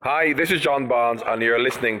Hi, this is John Barnes, and you're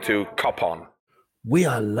listening to Cop On. We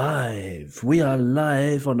are live. We are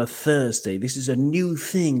live on a Thursday. This is a new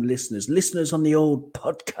thing, listeners. Listeners on the old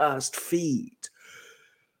podcast feed.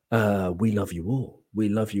 We love you all. We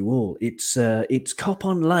love you all. It's Cop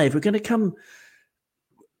On Live. We're going to come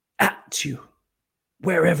at you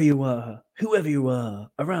wherever you are, whoever you are,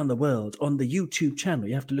 around the world on the YouTube channel.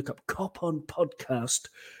 You have to look up Cop On Podcast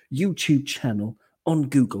YouTube channel on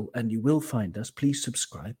Google and you will find us. Please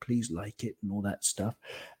subscribe, please like it and all that stuff.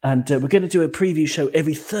 And we're going to do a preview show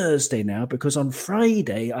every Thursday now, because on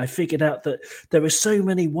Friday I figured out that there are so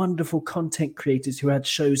many wonderful content creators who had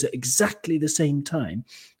shows at exactly the same time,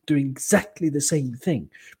 doing exactly the same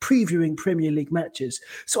thing, previewing Premier League matches.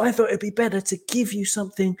 So I thought it'd be better to give you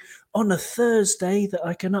something on a Thursday that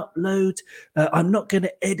I can upload. I'm not going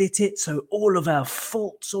to edit it, so all of our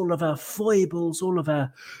faults, all of our foibles, all of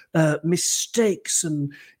our mistakes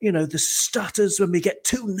and, the stutters when we get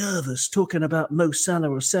too nervous talking about Mo Salah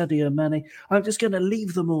or Sadio Mane, I'm just going to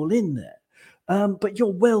leave them all in there. But you're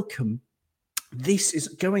welcome. This is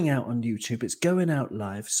going out on YouTube. It's going out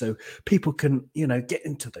live, so people can, get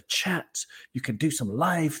into the chat. You can do some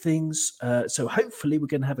live things. So hopefully we're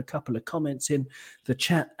going to have a couple of comments in the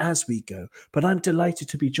chat as we go. But I'm delighted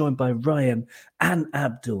to be joined by Ryan and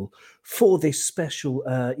Abdul for this special,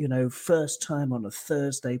 first time on a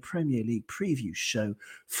Thursday Premier League preview show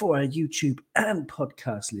for our YouTube and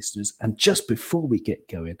podcast listeners. And just before we get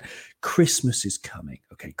going, Christmas is coming.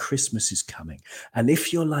 Okay, Christmas is coming. And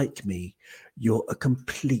if you're like me, you're a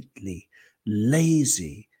completely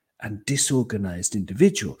lazy and disorganized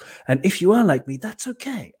individual. And if you are like me, that's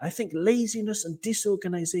okay. I think laziness and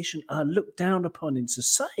disorganization are looked down upon in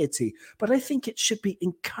society, but I think it should be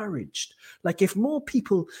encouraged. Like if more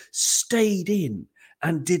people stayed in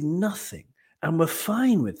and did nothing and were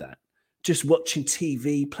fine with that, just watching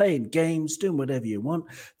TV, playing games, doing whatever you want,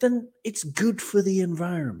 then it's good for the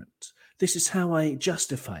environment. This is how I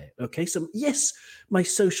justify it. Okay, so yes, my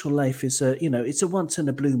social life is it's a once in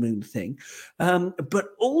a blue moon thing, but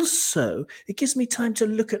also it gives me time to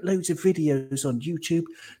look at loads of videos on YouTube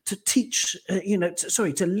to teach,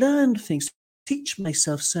 to learn things, to teach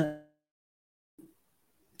myself. I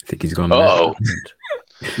think he's gone. Whoa!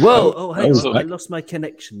 Oh, hang on! I lost my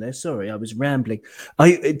connection there. Sorry, I was rambling.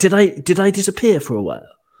 Did I disappear for a while?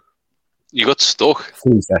 You got stuck.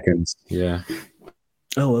 3 seconds. Yeah.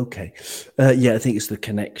 Oh, okay. I think it's the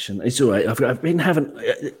connection. It's all right. I've been having...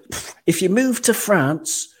 if you move to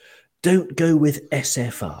France, don't go with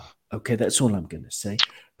SFR. Okay, that's all I'm going to say.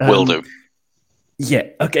 Will do. Yeah,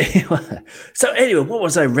 okay. So anyway, what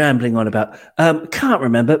was I rambling on about? Can't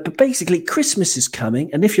remember, but basically Christmas is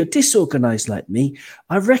coming, and if you're disorganized like me,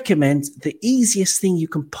 I recommend the easiest thing you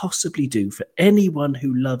can possibly do for anyone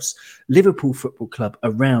who loves Liverpool Football Club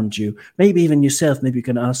around you, maybe even yourself, maybe you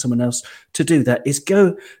can ask someone else to do that, is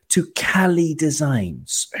go to Cali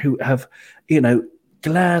Designs, who have,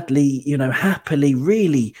 gladly, happily,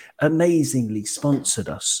 really amazingly sponsored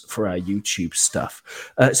us for our YouTube stuff.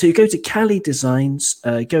 So you go to Cali Designs,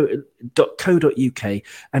 go.co.uk,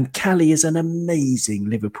 and Cali is an amazing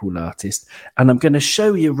Liverpool artist. And I'm going to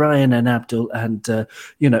show you Ryan and Abdul and,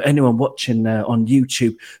 anyone watching on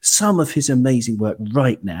YouTube, some of his amazing work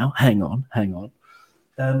right now. Hang on.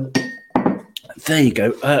 There you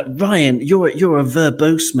go. Ryan, you're a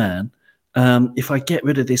verbose man. If I get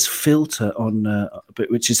rid of this filter on,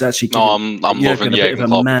 which is actually... I'm loving Jürgen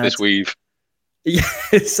Klopp this weave. Yeah,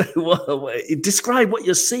 so describe what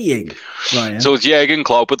you're seeing, Ryan. So it's Jürgen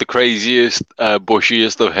Klopp with the craziest,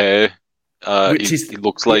 bushiest of hair. He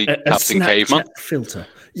looks like Captain Caveman. Filter.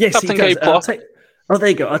 Yes, Captain Caveman. There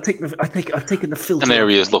you go. I've taken the filter. And there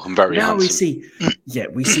he is looking very handsome. Now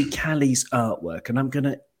we see Cali's artwork, and I'm going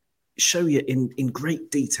to show you in great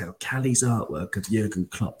detail Cali's artwork of Jürgen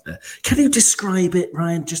Klopp there. Can you describe it,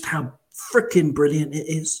 Ryan, just how freaking brilliant it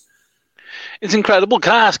is? It's incredible.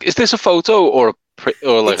 Can I ask, is this a photo or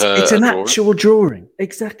it's an actual drawing?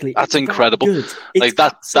 Exactly. That's incredible.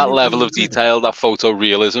 That level of detail, that photo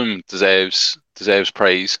realism deserves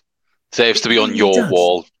praise. Deserves to be on your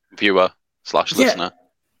wall, viewer/listener.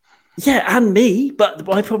 Yeah, and me, but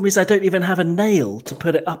my problem is I don't even have a nail to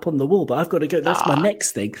put it up on the wall, but I've got to go. That's my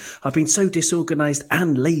next thing. I've been so disorganized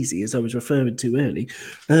and lazy, as I was referring to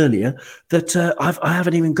earlier, that I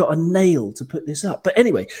haven't even got a nail to put this up. But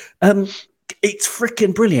anyway, it's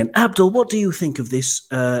freaking brilliant. Abdul, what do you think of this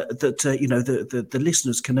the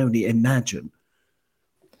listeners can only imagine?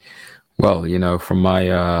 Well, from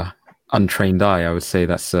my untrained eye, I would say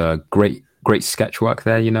that's a great sketch work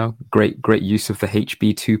there, great use of the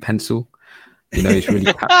HB2 pencil. He's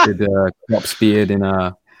really captured Klopp's beard in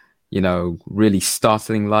a really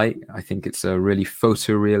startling light. I think it's a really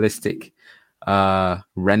photorealistic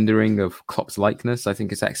rendering of Klopp's likeness. I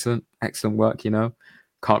think it's excellent work.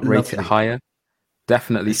 Can't rate it higher.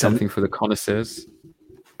 Definitely something for the connoisseurs.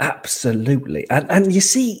 Absolutely. And you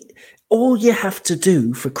see, all you have to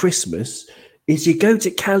do for Christmas is you go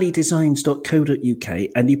to calidesigns.co.uk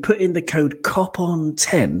and you put in the code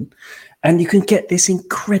COPON10 and you can get this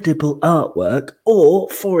incredible artwork. Or,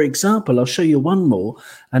 for example, I'll show you one more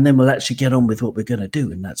and then we'll actually get on with what we're going to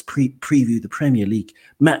do, and that's preview the Premier League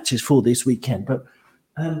matches for this weekend. But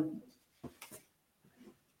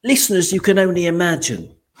listeners, you can only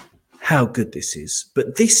imagine how good this is.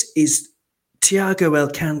 But this is Thiago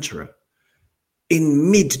Alcantara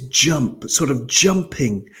in mid-jump, sort of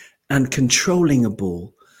jumping and controlling a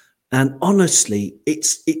ball. And honestly,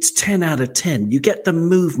 it's 10 out of 10. You get the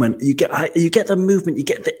movement, you get the movement, you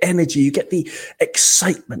get the energy, you get the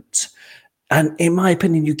excitement. And in my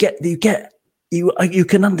opinion, you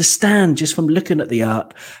can understand just from looking at the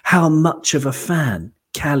art how much of a fan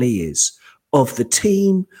Cali is of the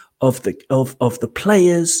team, of the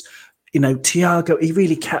players. Thiago, he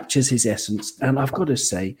really captures his essence. And I've got to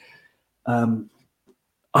say,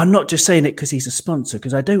 I'm not just saying it because he's a sponsor,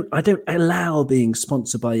 because I don't allow being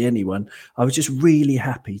sponsored by anyone. I was just really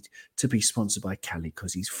happy to be sponsored by Cali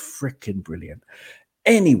because he's freaking brilliant.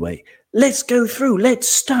 Anyway, let's go through. Let's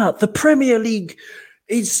start. The Premier League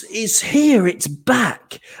is here. It's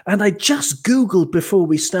back. And I just Googled before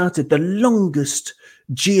we started the longest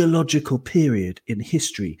geological period in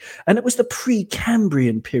history, and it was the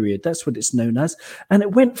Precambrian period. That's what it's known as. And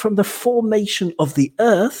it went from the formation of the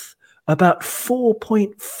Earth about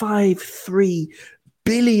 4.53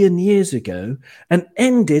 billion years ago and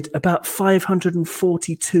ended about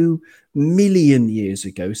 542 million years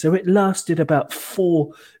ago. So it lasted about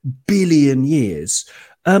 4 billion years.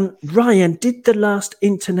 Ryan, did the last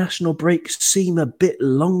international break seem a bit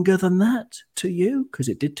longer than that to you? Because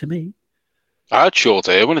it did to me. I had short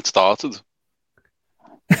hair when it started.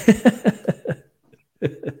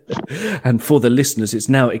 And for the listeners, it's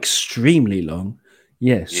now extremely long.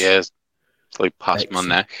 Yes. Yes. It's like past my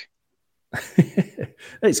neck.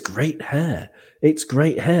 It's great hair. It's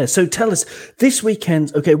great hair. So tell us, this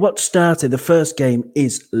weekend, okay, what started? The first game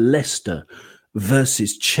is Leicester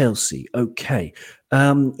versus Chelsea. Okay.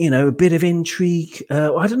 A bit of intrigue.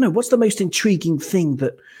 I don't know. What's the most intriguing thing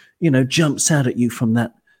that, jumps out at you from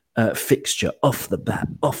that fixture off the bat,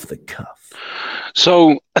 off the cuff?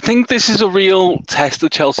 So I think this is a real test of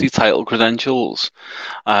Chelsea's title credentials.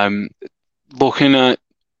 Looking at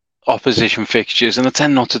opposition fixtures, and I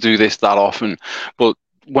tend not to do this that often, but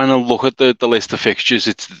when I look at the list of fixtures,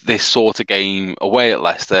 it's this sort of game away at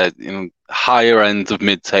Leicester, higher end of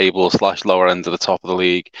mid-table / lower end of the top of the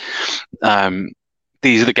league.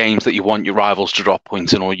 These are the games that you want your rivals to drop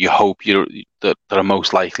points in, or you hope that are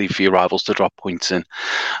most likely for your rivals to drop points in.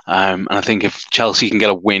 And I think if Chelsea can get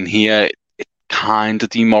a win here, it kind of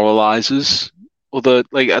demoralises. I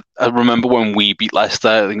remember when we beat Leicester,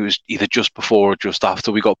 I think it was either just before or just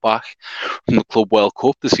after we got back from the Club World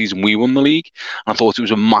Cup, the season we won the league. And I thought it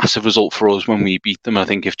was a massive result for us when we beat them. And I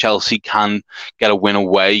think if Chelsea can get a win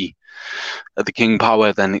away at the King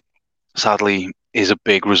Power, then it sadly is a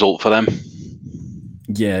big result for them.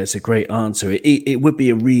 Yeah, it's a great answer. It would be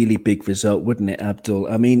a really big result, wouldn't it,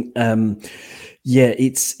 Abdul? I mean,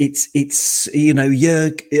 it's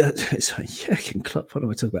Jurgen Klopp. What am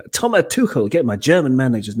I talking about? Thomas Tuchel. Get my German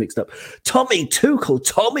managers mixed up. Tommy Tuchel,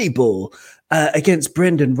 Tommy Ball against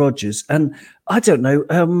Brendan Rodgers, and I don't know.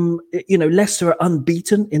 Leicester are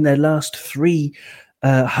unbeaten in their last 3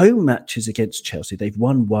 home matches against Chelsea. They've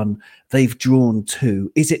won 1, they've drawn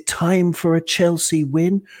 2. Is it time for a Chelsea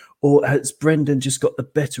win? Or has Brendan just got the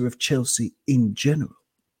better of Chelsea in general?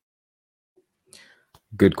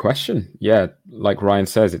 Good question. Yeah, like Ryan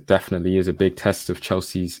says, it definitely is a big test of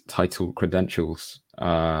Chelsea's title credentials.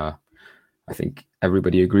 I think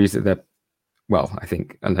everybody agrees that I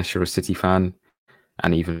think unless you're a City fan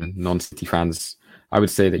and even non-City fans, I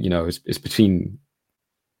would say that, it's between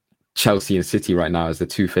Chelsea and City right now as the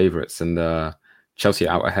 2 favourites, and Chelsea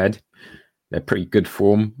out ahead. They're pretty good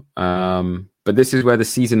form. But this is where the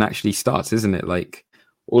season actually starts, isn't it? Like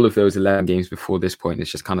all of those 11 games before this point,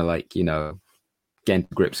 it's just kind of like, getting to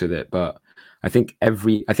grips with it. But I think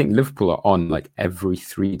Liverpool are on like every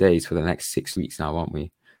 3 days for the next 6 weeks now, aren't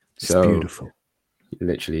we? It's beautiful.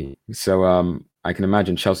 Literally. So I can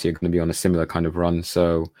imagine Chelsea are going to be on a similar kind of run.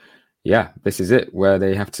 So yeah, this is it where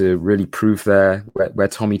they have to really prove where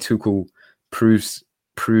Tommy Tuchel proves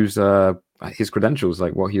his credentials,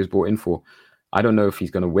 like what he was brought in for. I don't know if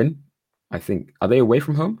he's going to win. I think, are they away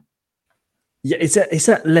from home? Yeah, is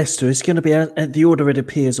that Leicester? It's going to be at the order it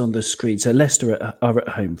appears on the screen. So Leicester are at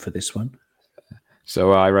home for this one.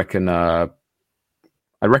 So I reckon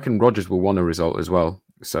Rodgers will want a result as well.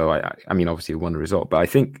 So I mean, obviously, he'll want a result, but I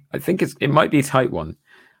think it might be a tight one.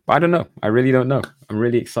 But I don't know. I really don't know. I'm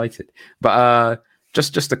really excited. But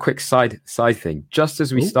just a quick side thing. Just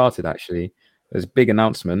as we started, actually, there's a big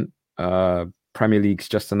announcement. Premier League's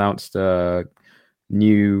just announced a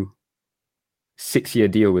new 6-year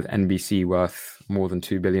deal with NBC worth more than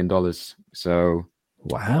 $2 billion. So,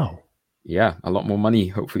 wow. Yeah, a lot more money,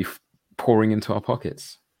 hopefully pouring into our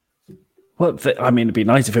pockets. Well, I mean, it'd be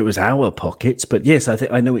nice if it was our pockets, but yes, I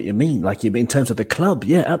think I know what you mean. Like in terms of the club,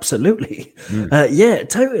 yeah, absolutely, yeah,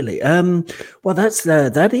 totally. Well,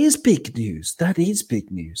 that is big news. That is big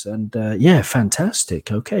news, and yeah,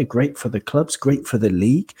 fantastic. Okay, great for the clubs, great for the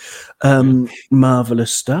league,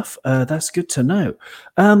 marvelous stuff. That's good to know.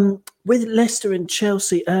 With Leicester and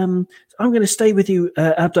Chelsea, I'm going to stay with you,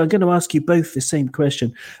 Abdul. I'm going to ask you both the same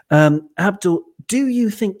question. Abdul, do you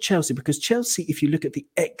think Chelsea, because Chelsea, if you look at the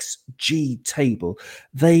XG table,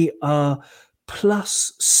 they are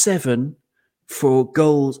 +7 for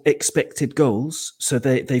goals, expected goals. So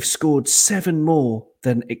they've scored 7 more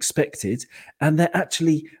than expected, and they're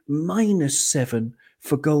actually -7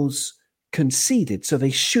 for goals conceded. So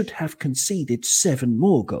they should have conceded 7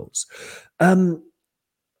 more goals.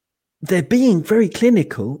 They're being very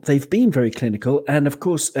clinical. They've been very clinical. And of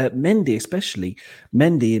course, Mendy, especially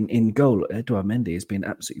Mendy in goal. Edouard Mendy has been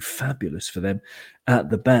absolutely fabulous for them at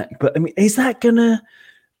the back. But I mean, is that going to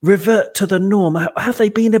revert to the norm? Have they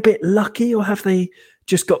been a bit lucky, or have they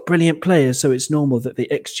just got brilliant players? So it's normal that the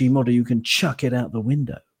XG model, you can chuck it out the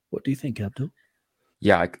window. What do you think, Abdul?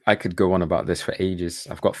 Yeah, I could go on about this for ages.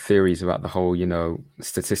 I've got theories about the whole,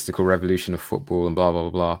 statistical revolution of football and blah, blah,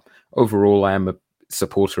 blah. Overall, I am a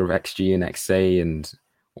supporter of XG and XA and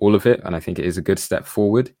all of it, and I think it is a good step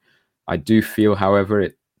forward. I do feel, however,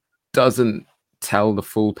 it doesn't tell the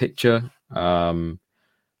full picture.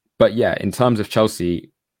 But yeah, in terms of Chelsea,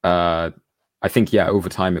 I think, over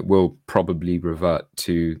time it will probably revert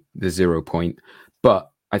to the 0 point.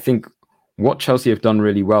 But I think what Chelsea have done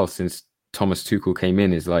really well since Thomas Tuchel came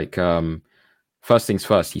in is first things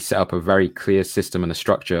first, he set up a very clear system and a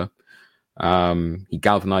structure. He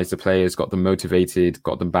galvanized the players, got them motivated,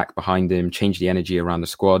 got them back behind him, changed the energy around the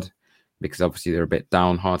squad, because obviously they're a bit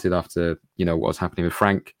downhearted after, what was happening with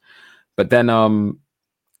Frank. But then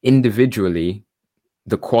individually,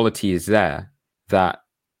 the quality is there that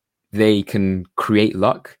they can create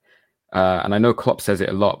luck. And I know Klopp says it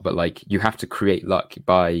a lot, but you have to create luck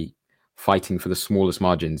by fighting for the smallest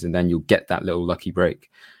margins, and then you'll get that little lucky break.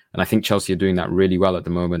 And I think Chelsea are doing that really well at the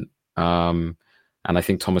moment. And I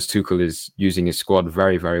think Thomas Tuchel is using his squad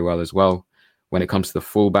very, very well as well. When it comes to the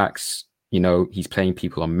fullbacks, he's playing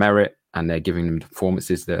people on merit, and they're giving them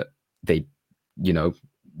performances that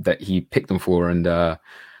that he picked them for. And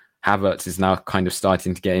Havertz is now kind of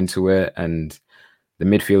starting to get into it. And the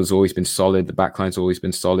midfield's always been solid. The backline's always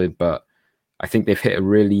been solid. But I think they've hit a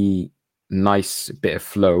really nice bit of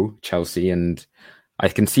flow, Chelsea. And I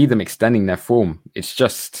can see them extending their form. It's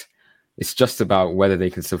just about whether they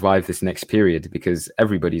can survive this next period, because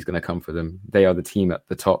everybody's going to come for them. They are the team at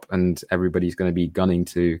the top, and everybody's going to be gunning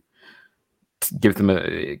to give them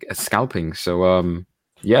a scalping. So,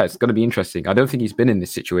 yeah, it's going to be interesting. I don't think he's been in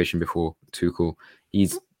this situation before, Tuchel.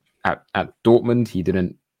 He's at Dortmund. He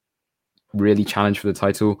didn't really challenge for the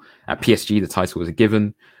title. At PSG, the title was a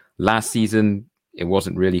given. Last season, it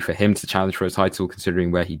wasn't really for him to challenge for a title,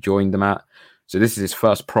 considering where he joined them at. So this is his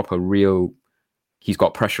first proper real... He's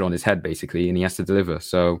got pressure on his head, basically, and he has to deliver.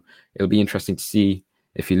 So it'll be interesting to see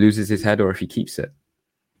if he loses his head or if he keeps it.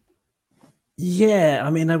 Yeah,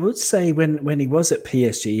 I mean, I would say when he was at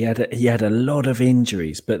PSG, he had a lot of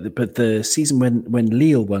injuries. But the season when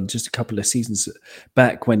Lille won, just a couple of seasons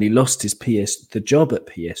back, when he lost the job at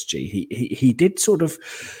PSG, he did sort of,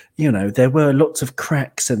 there were lots of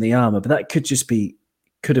cracks in the armor, but that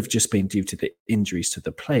could have just been due to the injuries to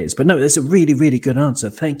the players. But no, there's a really, really good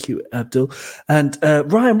answer. Thank you, Abdul. And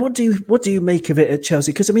Ryan, what do you make of it at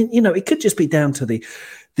Chelsea? Because I mean, it could just be down to the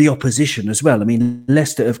opposition as well. I mean,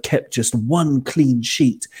 Leicester have kept just 1 clean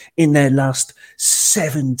sheet in their last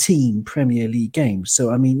 17 Premier League games.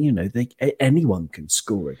 So I mean, anyone can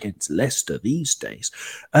score against Leicester these days.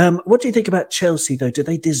 What do you think about Chelsea, though? Do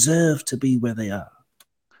they deserve to be where they are?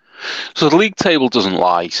 So the league table doesn't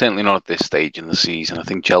lie, certainly not at this stage in the season. I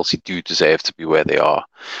think Chelsea do deserve to be where they are.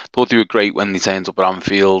 I thought they were great when they turned up at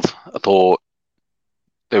Anfield. I thought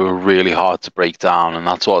they were really hard to break down, and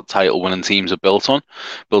that's what title-winning teams are built on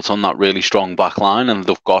that really strong back line, and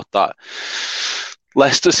they've got that.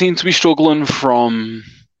 Leicester seem to be struggling from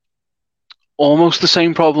almost the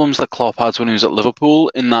same problems that Klopp had when he was at Liverpool,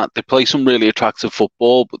 in that they play some really attractive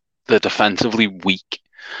football, but they're defensively weak.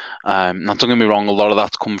 Now, don't get me wrong, a lot of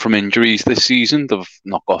that's come from injuries this season. They've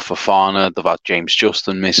not got Fofana, they've had James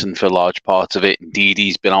Justin missing for large parts of it. Indeed,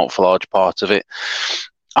 he's been out for large parts of it.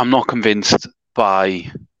 I'm not convinced by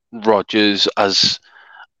Rodgers as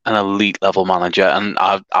an elite level manager, and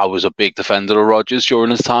I was a big defender of Rodgers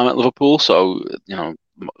during his time at Liverpool, so, you know,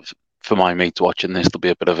 for my mates watching this, there'll be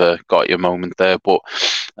a bit of a got your moment there, but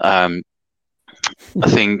I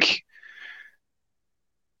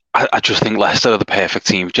just think Leicester are the perfect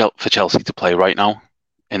team for Chelsea to play right now,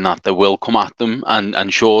 in that they will come at them,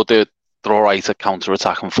 and sure, they're all right at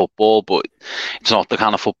counter-attacking football, but it's not the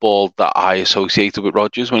kind of football that I associated with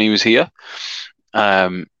Rodgers when he was here.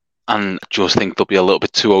 And I just think they'll be a little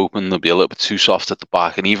bit too open, they'll be a little bit too soft at the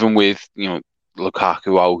back, and even with, you know,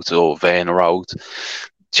 Lukaku out or Werner out,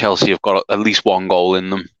 Chelsea have got at least one goal in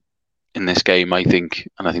them in this game, I think,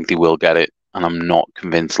 and I think they will get it, and I'm not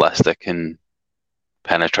convinced Leicester can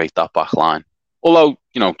penetrate that back line. Although,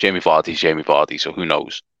 you know, Jamie Vardy, so who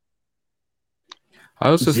knows? I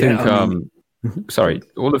also think, sorry,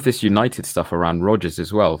 all of this United stuff around Rodgers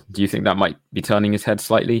as well, do you think that might be turning his head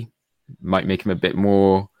slightly? Might make him a bit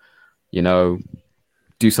more, you know,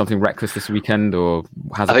 do something reckless this weekend, or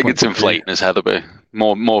has I think it's inflating his head a bit.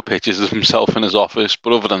 More pictures of himself in his office,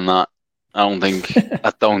 but other than that,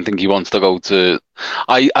 I don't think he wants to go to.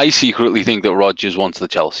 I secretly think that Rodgers wants the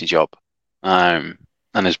Chelsea job, and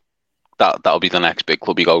that'll be the next big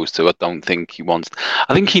club he goes to. I don't think he wants.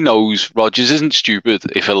 I think he knows Rodgers isn't stupid,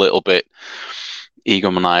 if a little bit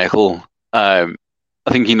egomaniacal. I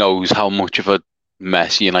think he knows how much of a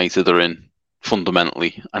mess United are in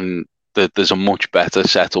fundamentally, and there's a much better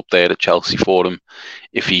setup there at Chelsea for him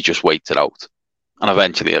if he just waits it out. And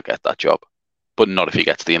eventually he'll get that job. But not if he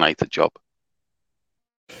gets the United job.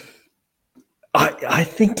 I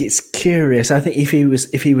think it's curious. I think if he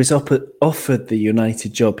was offered the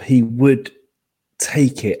United job, he would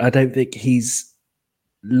take it. I don't think he's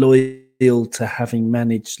loyal to having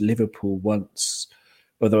managed Liverpool once,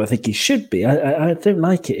 although I think he should be. I don't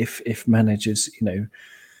like it if managers, you know,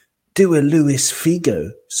 do a Luis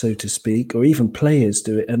Figo, so to speak, or even players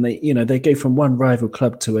do it, and they go from one rival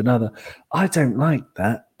club to another. I don't like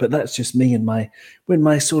that, but that's just me and my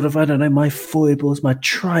sort of, I don't know, my foibles, my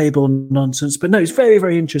tribal nonsense. But no, it's very,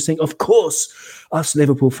 very interesting. Of course, us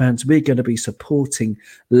Liverpool fans, we're going to be supporting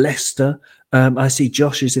Leicester. I see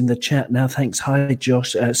Josh is in the chat now. Thanks. Hi,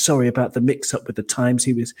 Josh. Sorry about the mix-up with the times.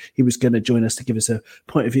 He was going to join us to give us a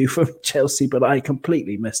point of view from Chelsea, but I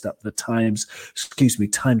completely messed up the times. Excuse me,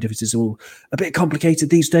 time differences are all a bit complicated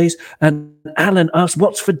these days. And Alan asked,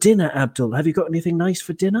 what's for dinner, Abdul? Have you got anything nice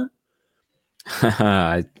for dinner?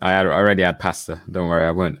 I already had pasta. Don't worry,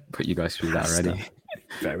 I won't put you guys through that already.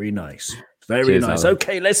 Very nice. Very Cheers, nice. Alan.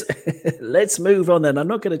 Okay, let's move on then. I'm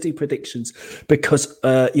not going to do predictions because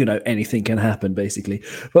anything can happen basically.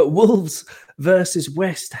 But Wolves versus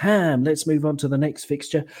West Ham. Let's move on to the next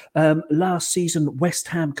fixture. Last season, West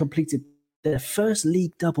Ham completed their first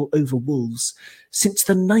league double over Wolves since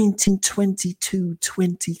the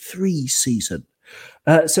 1922-23 season.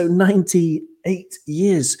 So 98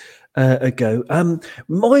 years ago.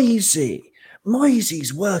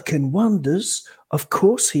 Moisey's working wonders. Of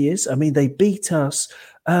course he is. I mean, they beat us.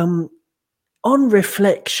 On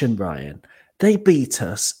reflection, Ryan, they beat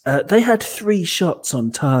us. They had 3 shots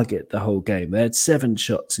on target the whole game. They had 7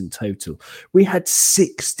 shots in total. We had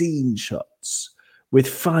 16 shots with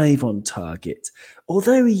 5 on target.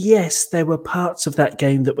 Although, yes, there were parts of that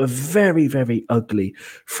game that were very, very ugly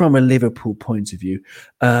from a Liverpool point of view.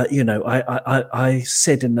 I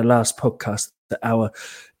said in the last podcast that our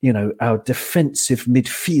defensive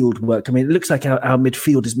midfield work. I mean, it looks like our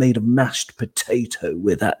midfield is made of mashed potato.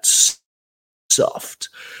 We're that soft.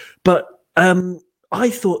 But I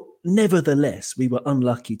thought, nevertheless, we were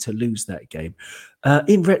unlucky to lose that game.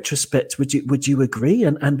 In retrospect, would you agree?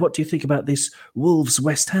 And what do you think about this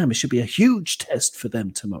Wolves-West Ham? It should be a huge test for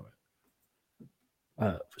them tomorrow.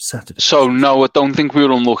 Saturday. So, no, I don't think we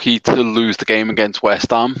were unlucky to lose the game against West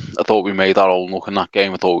Ham. I thought we made our own look in that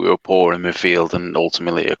game. I thought we were poor in midfield and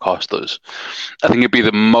ultimately it cost us. I think it'd be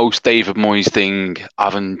the most David Moyes thing,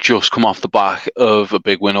 having just come off the back of a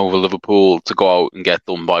big win over Liverpool, to go out and get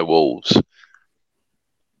done by Wolves.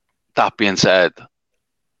 That being said,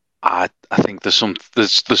 I think there's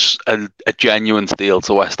a genuine steal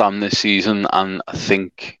to West Ham this season, and I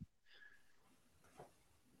think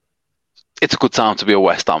it's a good time to be a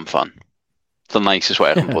West Ham fan. It's the nicest way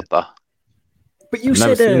I can put that. But you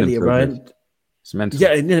said earlier, Ryan, It's mental.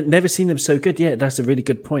 Yeah, never seen them so good. Yeah, that's a really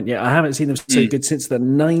good point. Yeah, I haven't seen them so good since the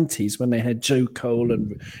 90s when they had Joe Cole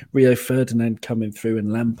and Rio Ferdinand coming through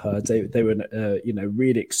and Lampard. They were,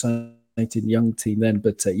 really exciting young team then.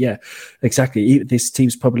 But yeah, exactly. This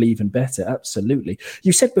team's probably even better. Absolutely.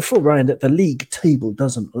 You said before, Ryan, that the league table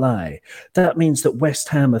doesn't lie. That means that West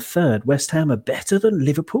Ham are third. West Ham are better than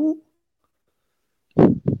Liverpool?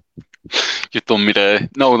 You've done me there.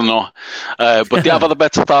 No, they're not. But they have had a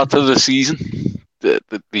better start to the season.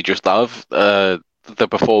 They just have. The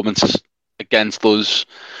performance against us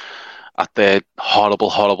at their horrible,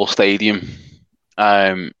 horrible stadium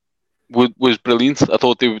was brilliant. I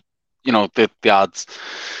thought they had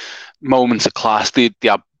moments of class. They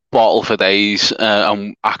had bottle for days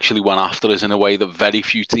and actually went after us in a way that very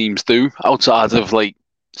few teams do outside of like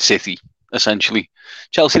City, essentially.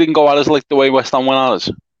 Chelsea didn't go at us like the way West Ham went at us.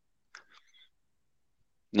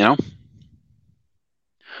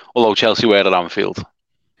 Although Chelsea were at Anfield.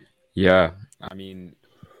 Yeah, I mean,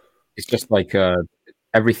 it's just like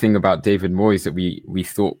everything about David Moyes that we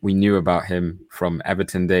thought we knew about him from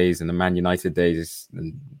Everton days and the Man United days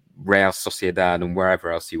and Real Sociedad and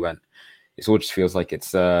wherever else he went. It all just feels like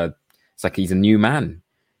it's like he's a new man.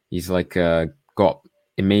 He's like got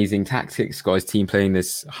amazing tactics, got his team playing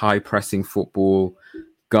this high pressing football,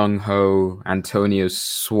 gung ho. Antonio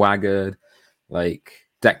swaggered, like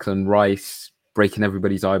Declan Rice breaking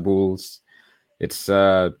everybody's eyeballs. It's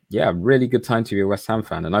a really good time to be a West Ham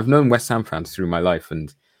fan. And I've known West Ham fans through my life,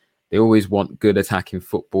 and they always want good attacking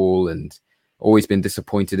football and always been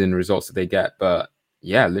disappointed in the results that they get. But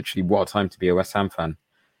yeah, literally what a time to be a West Ham fan.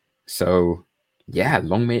 So yeah,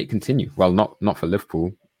 long may it continue. Well, not for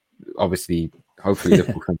Liverpool, obviously, hopefully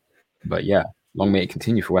Liverpool can, but yeah, long may it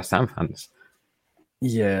continue for West Ham fans.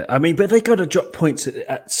 Yeah, I mean, but they got to drop points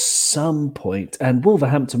at some point. And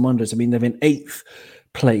Wolverhampton Wanderers, I mean, they're in 8th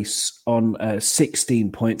place on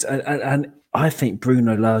 16 points. And I think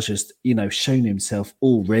Bruno Lage has, shown himself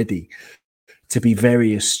already to be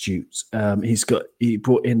very astute. He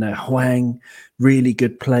brought in a Hwang, really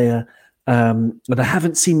good player. But I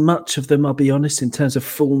haven't seen much of them, I'll be honest, in terms of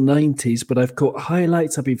full 90s, but I've caught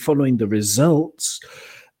highlights. I've been following the results.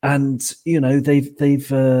 And they've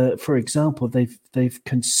for example, they've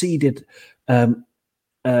conceded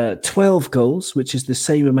 12 goals, which is the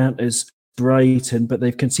same amount as Brighton, but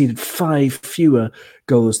they've conceded 5 fewer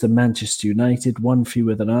goals than Manchester United, 1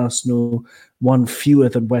 fewer than Arsenal, 1 fewer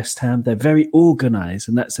than West Ham. They're very organised,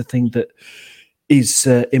 and that's the thing that is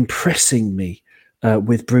impressing me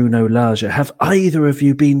with Bruno Lage. Have either of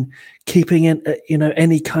you been keeping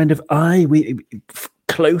any kind of eye,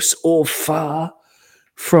 close or far,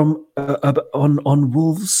 from on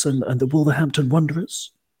Wolves and the Wolverhampton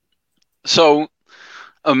Wanderers? So,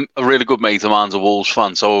 a really good mate of mine's a Wolves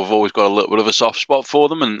fan, so I've always got a little bit of a soft spot for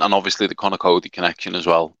them, and obviously the Conor Cody connection as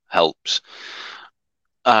well helps.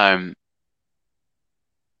 I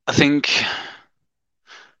think,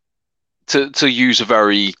 to use a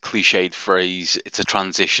very cliched phrase, it's a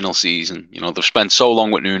transitional season. They've spent so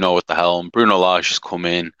long with Nuno at the helm. Bruno Lage has come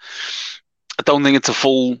in. I don't think it's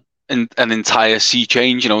an entire sea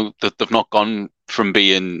change. That they've not gone from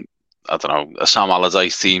being, I don't know, a Sam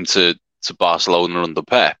Allardyce team to Barcelona under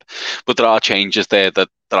Pep, but there are changes there that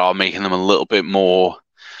are making them a little bit more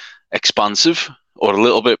expansive, or a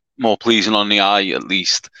little bit more pleasing on the eye, at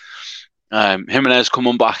least. Jimenez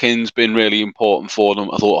coming back in has been really important for them.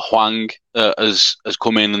 I thought Hwang has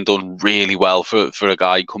come in and done really well for a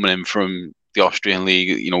guy coming in from the Austrian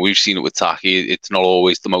league. We've seen it with Taki. It's not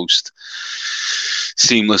always the most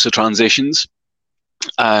seamless of transitions,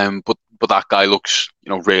 but that guy looks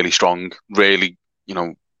really strong, really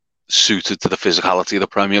suited to the physicality of the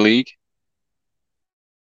Premier League.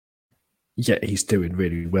 Yeah, he's doing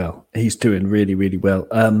really well. He's doing really, really well.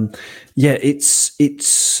 It's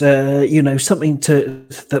something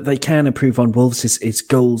that they can improve on. Wolves is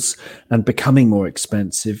goals and becoming more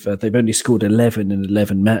expensive. They've only scored 11 in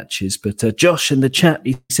 11 matches. But Josh in the chat,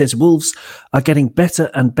 he says Wolves are getting better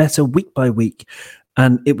and better week by week,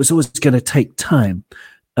 and it was always going to take time.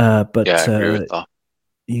 But yeah, I agree with that.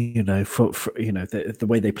 For the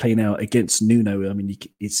way they play now against Nuno, I mean,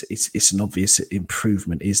 it's an obvious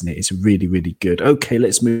improvement, isn't it? It's really, really good. Okay,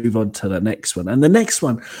 let's move on to the next one. And the next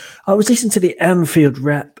one, I was listening to the Anfield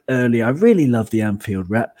Wrap earlier. I really love the Anfield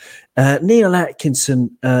Wrap. Neil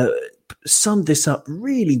Atkinson summed this up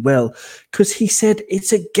really well, because he said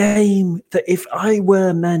it's a game that if I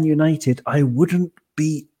were Man United, I wouldn't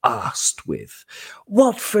be asked with.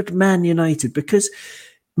 Watford, Man United, because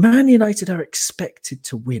Man United are expected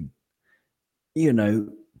to win,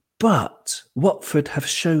 But Watford have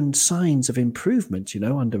shown signs of improvement,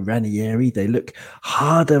 under Ranieri. They look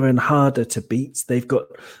harder and harder to beat. They've got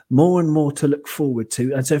more and more to look forward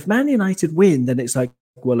to. And so if Man United win, then it's like,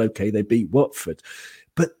 well, okay, they beat Watford.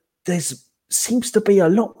 But there's seems to be a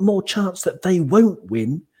lot more chance that they won't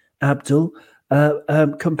win, Abdul,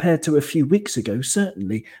 compared to a few weeks ago,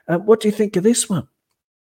 certainly. What do you think of this one?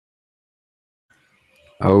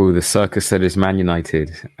 Oh, the circus that is Man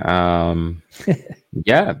United.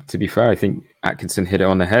 Yeah, to be fair, I think Atkinson hit it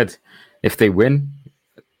on the head. If they win,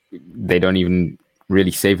 they don't even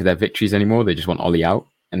really savor their victories anymore. They just want Ollie out.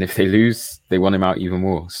 And if they lose, they want him out even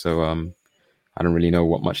more. So I don't really know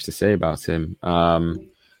what much to say about him.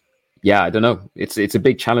 Yeah, I don't know. It's a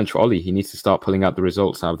big challenge for Ollie. He needs to start pulling out the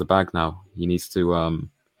results out of the bag now. He needs to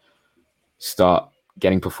start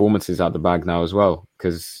getting performances out of the bag now as well.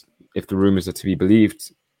 Because if the rumours are to be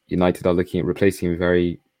believed, United are looking at replacing him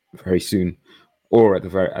very, very soon, or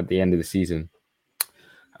at the end of the season.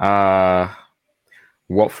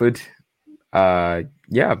 Watford,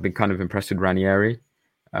 yeah, I've been kind of impressed with Ranieri,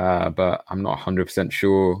 but I'm not 100%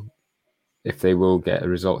 sure if they will get a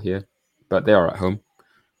result here. But they are at home.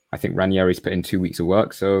 I think Ranieri's put in 2 weeks of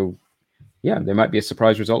work, so yeah, there might be a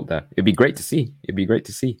surprise result there. It'd be great to see.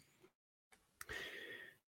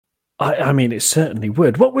 I mean, it certainly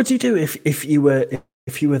would. What would you do if you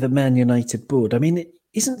were the Man United board? I mean,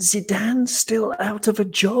 isn't Zidane still out of a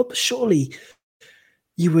job? Surely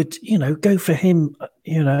you would, go for him,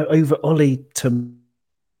 over Ollie to.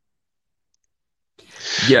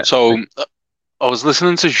 Yeah. So I was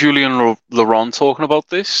listening to Julien Laurent talking about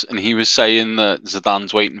this, and he was saying that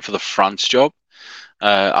Zidane's waiting for the France job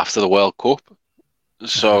after the World Cup.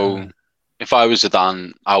 So if I was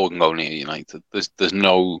Zidane, I wouldn't go near United. There's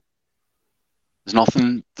nothing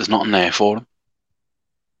there for him.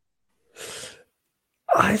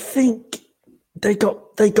 I think they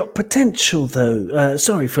got potential though.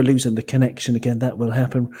 Sorry for losing the connection again. That will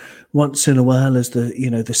happen once in a while as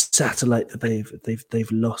the satellite that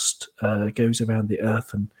they've lost goes around the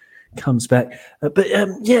earth and comes back. But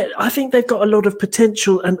I think they've got a lot of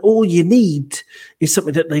potential, and all you need is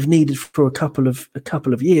something that they've needed for a couple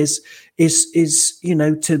of years is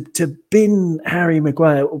to bin Harry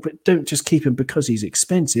Maguire, but don't just keep him because he's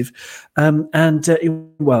expensive,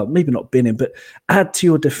 well, maybe not bin him, but add to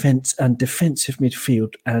your defense and defensive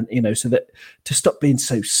midfield, and so that to stop being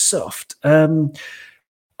so soft.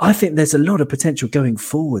 I think there's a lot of potential going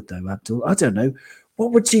forward though, Abdul. I don't know.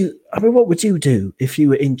 What would you do if you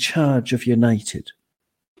were in charge of United?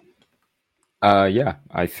 Yeah,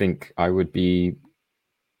 I think I would be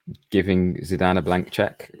giving Zidane a blank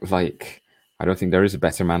check. Like, I don't think there is a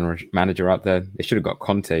better manager out there. They should have got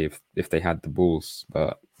Conte if they had the balls,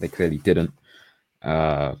 but they clearly didn't.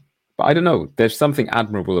 But I don't know. There's something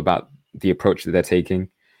admirable about the approach that they're taking.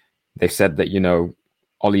 They've said that,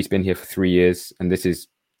 Ollie's been here for 3 years, and this is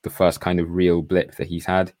the first kind of real blip that he's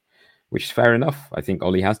had, which is fair enough. I think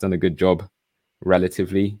Ollie has done a good job,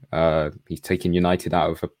 relatively. He's taken United out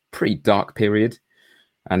of a pretty dark period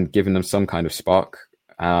and given them some kind of spark.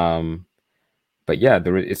 But yeah,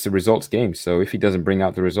 it's a results game. So if he doesn't bring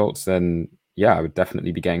out the results, then yeah, I would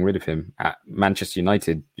definitely be getting rid of him. At Manchester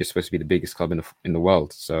United, you're supposed to be the biggest club in the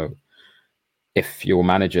world. So if your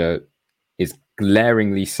manager is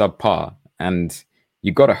glaringly subpar, and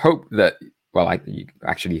you got to hope that, you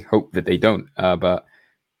actually hope that they don't, but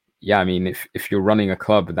yeah, I mean, if you're running a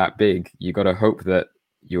club that big, you got to hope that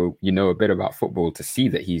you know a bit about football to see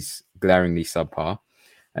that he's glaringly subpar,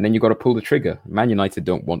 and then you got to pull the trigger. Man United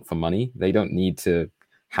don't want for money; they don't need to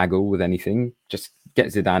haggle with anything. Just get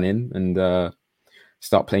Zidane in and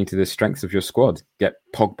start playing to the strengths of your squad. Get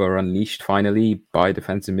Pogba unleashed finally, buy a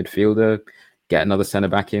defensive midfielder, get another centre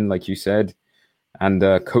back in, like you said, and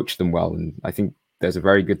coach them well. And I think there's a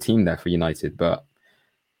very good team there for United. But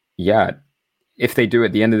yeah, if they do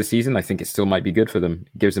at the end of the season, I think it still might be good for them.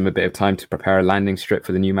 It gives them a bit of time to prepare a landing strip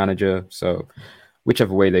for the new manager. So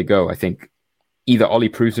whichever way they go, I think either Ollie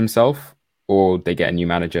proves himself or they get a new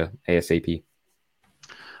manager ASAP.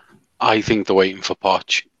 I think they're waiting for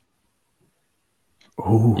Poch.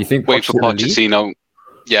 You think wait for Pochettino?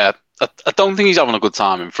 Yeah, I don't think he's having a good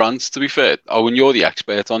time in France, to be fair. Owen, you're the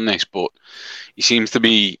expert on this, but he seems to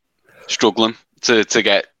be struggling to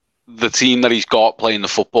get the team that he's got playing the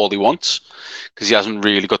football he wants, because he hasn't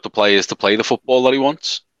really got the players to play the football that he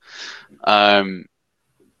wants,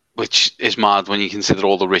 which is mad when you consider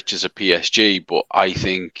all the riches of PSG. But I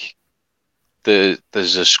think there's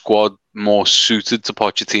a squad more suited to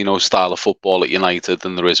Pochettino's style of football at United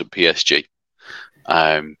than there is at PSG.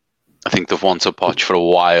 I think they've wanted Poch for a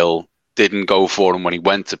while, didn't go for him when he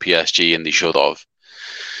went to PSG, and they should have.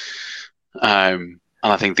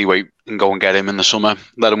 And I think they wait and go and get him in the summer,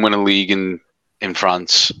 let him win a league in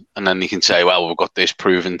France, and then he can say, well, we've got this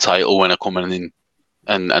proven title winner coming in,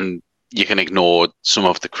 and you can ignore some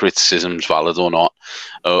of the criticisms, valid or not,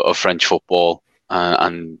 of French football,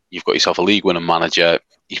 and you've got yourself a league winning manager.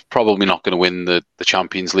 He's probably not going to win the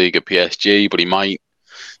Champions League at PSG, but he might.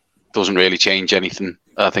 Doesn't really change anything.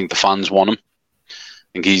 I think the fans want him.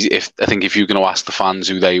 I think if you're going to ask the fans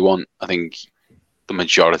who they want, I think the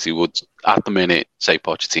majority would, at the minute, say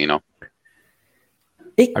Pochettino.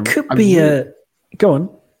 It could be a... Go on.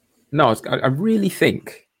 No, I really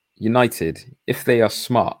think United, if they are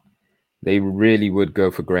smart, they really would go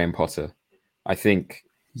for Graham Potter. I think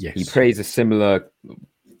he plays a similar...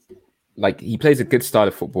 he plays a good style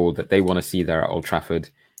of football that they want to see there at Old Trafford.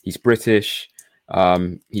 He's British.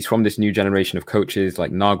 He's from this new generation of coaches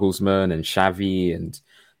like Nagelsmann and Xavi and,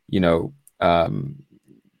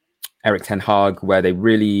 Eric Ten Hag, where they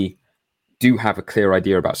really do have a clear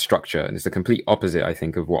idea about structure. And it's the complete opposite, I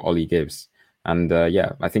think, of what Oli gives. And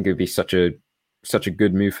I think it would be such a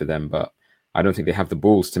good move for them. But I don't think they have the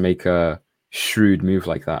balls to make a shrewd move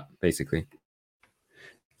like that, basically.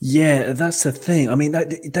 Yeah, that's the thing. I mean,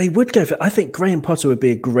 they would go for... I think Graham Potter would be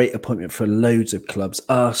a great appointment for loads of clubs.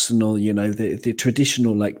 Arsenal, the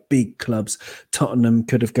traditional, big clubs. Tottenham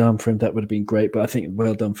could have gone for him. That would have been great. But I think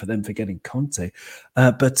well done for them for getting Conte.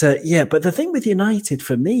 But the thing with United,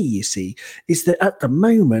 for me, you see, is that at the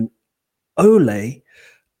moment, Ole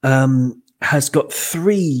has got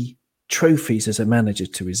 3 trophies as a manager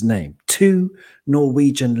to his name. 2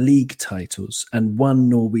 Norwegian league titles and 1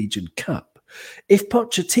 Norwegian Cup. If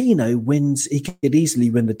Pochettino wins, he could easily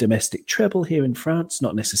win the domestic treble here in France.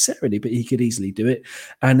 Not necessarily, but he could easily do it.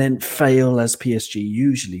 And then fail, as PSG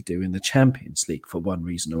usually do, in the Champions League for one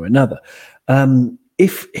reason or another. Even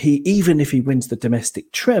if he wins the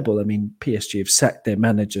domestic treble, I mean, PSG have sacked their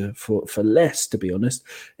manager for less, to be honest,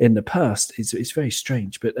 in the past. It's very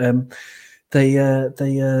strange. But they're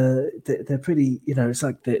pretty, it's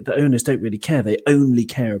like the owners don't really care. They only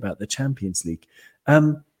care about the Champions League.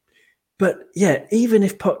 But yeah, even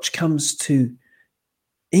if Poch comes to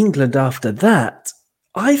England after that,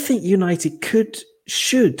 I think United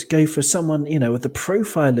should go for someone, with the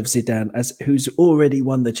profile of Zidane, who's already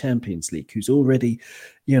won the Champions League, who's already,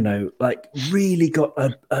 really got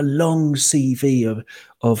a long CV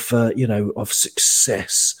of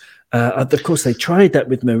success. Of course, they tried that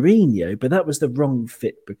with Mourinho, but that was the wrong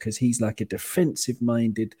fit because he's like a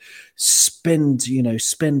defensive-minded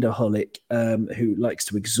spendaholic who likes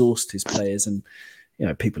to exhaust his players, and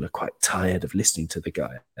people are quite tired of listening to the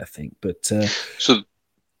guy, I think. But so,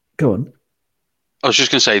 go on. I was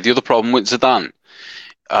just going to say the other problem with Zidane.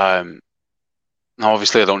 Now,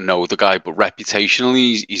 obviously, I don't know the guy, but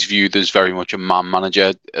reputationally, he's viewed as very much a man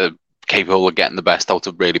manager. Capable of getting the best out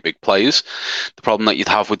of really big players. The problem that you'd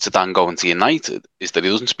have with Zidane going to United is that he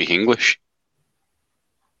doesn't speak English.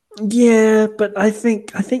 Yeah, but I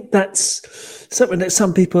think that's something that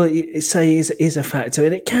some people say is a factor,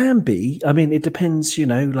 and it can be. I mean, it depends, I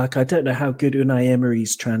don't know how good Unai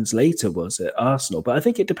Emery's translator was at Arsenal, but I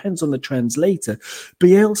think it depends on the translator.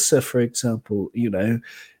 Bielsa, for example,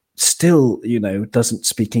 still, doesn't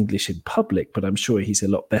speak English in public, but I'm sure he's a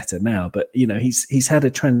lot better now. But, he's had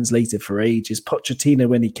a translator for ages. Pochettino,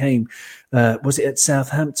 when he came, was it at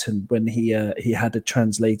Southampton when he had a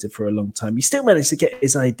translator for a long time? He still managed to get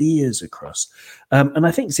his ideas across. And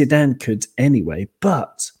I think Zidane could anyway,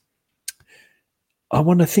 but I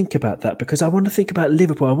want to think about that because I want to think about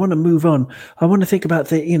Liverpool. I want to move on. I want to think about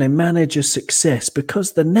the, manager success,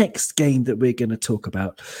 because the next game that we're going to talk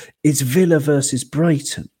about is Villa versus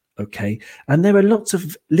Brighton. Okay. And there are lots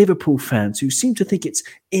of Liverpool fans who seem to think it's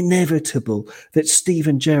inevitable that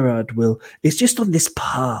Steven Gerrard is just on this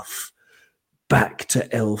path back to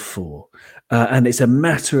L4. And it's a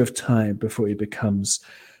matter of time before he becomes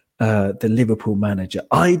the Liverpool manager.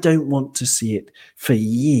 I don't want to see it for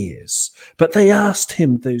years. But they asked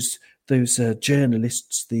him, those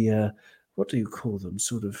journalists, what do you call them?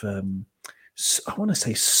 Sort of, I want to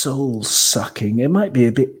say soul sucking. It might be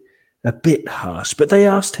a bit harsh, but they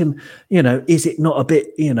asked him, is it not a bit,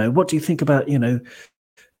 what do you think about,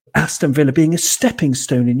 Aston Villa being a stepping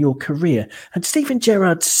stone in your career? And Steven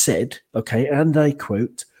Gerrard said, okay, and I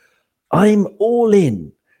quote, "I'm all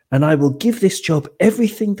in and I will give this job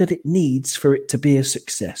everything that it needs for it to be a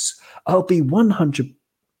success. I'll be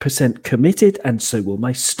 100% committed and so will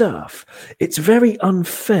my staff. It's very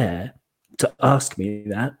unfair to ask me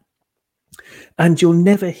that. And you'll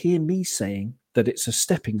never hear me saying that it's a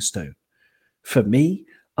stepping stone. For me,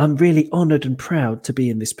 I'm really honoured and proud to be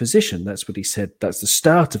in this position. That's what he said. That's the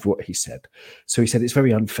start of what he said. So he said it's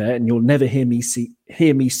very unfair, and you'll never hear me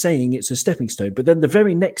saying it's a stepping stone. But then the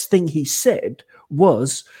very next thing he said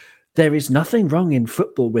was, there is nothing wrong in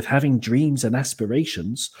football with having dreams and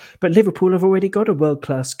aspirations, but Liverpool have already got a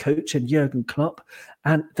world-class coach in Jurgen Klopp,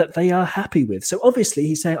 and that they are happy with. So obviously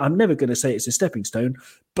he's saying, I'm never going to say it's a stepping stone,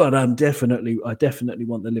 but I definitely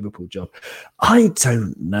want the Liverpool job. I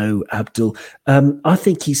don't know, Abdul. I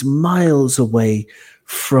think he's miles away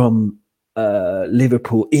from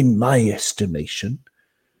Liverpool in my estimation.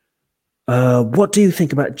 What do you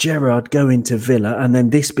think about Gerrard going to Villa and then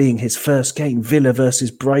this being his first game, Villa versus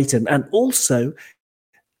Brighton, and also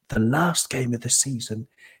the last game of the season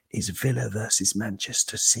is Villa versus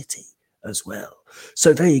Manchester City as well.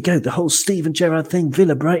 So there you go, the whole Steven Gerrard thing,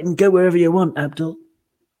 Villa, Brighton, go wherever you want, Abdul.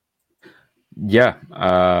 Yeah,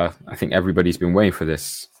 I think everybody's been waiting for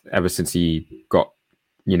this ever since he got,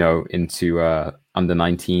 into under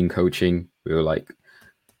 19 coaching. We were like,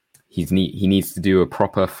 he needs to do a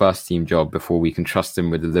proper first team job before we can trust him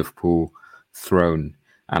with the Liverpool throne.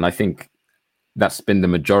 And I think that's been the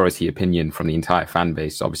majority opinion from the entire fan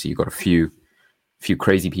base. Obviously, you've got a few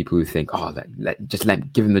crazy people who think,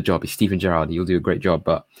 give him the job. He's Steven Gerrard. He'll do a great job.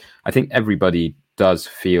 But I think everybody does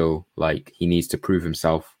feel like he needs to prove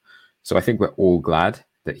himself. So I think we're all glad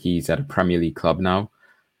that he's at a Premier League club now.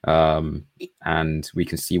 And we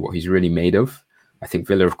can see what he's really made of. I think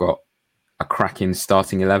Villa have got a cracking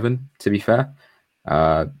starting 11, to be fair.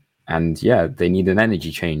 And yeah, they need an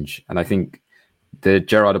energy change. And I think the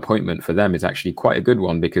Gerrard appointment for them is actually quite a good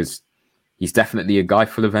one because he's definitely a guy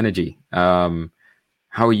full of energy. How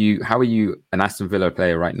are you an Aston Villa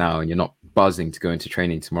player right now and you're not buzzing to go into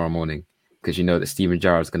training tomorrow morning because you know that Steven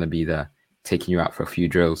Gerrard is going to be there taking you out for a few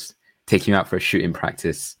drills, taking you out for a shooting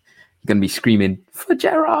practice. You're going to be screaming for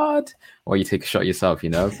Gerrard or you take a shot yourself,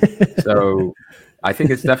 So I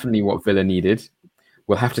think it's definitely what Villa needed.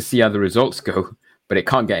 We'll have to see how the results go, but it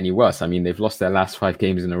can't get any worse. I mean, they've lost their last 5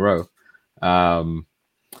 games in a row.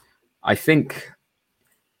 I think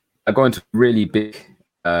I got into a really big,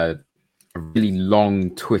 a really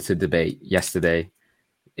long Twitter debate yesterday.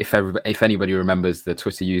 If anybody remembers the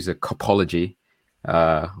Twitter user Copology,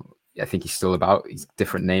 I think he's still about. He's a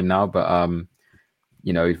different name now, but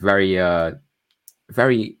very,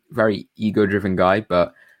 very, very ego-driven guy.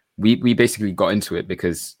 But we basically got into it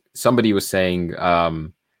because somebody was saying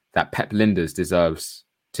that Pep Lijnders deserves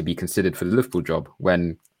to be considered for the Liverpool job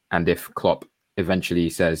when and if Klopp eventually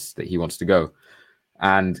says that he wants to go.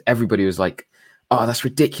 And everybody was like, oh, that's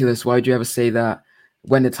ridiculous. Why would you ever say that?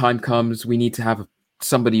 When the time comes, we need to have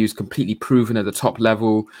somebody who's completely proven at the top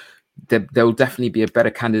level. There will definitely be a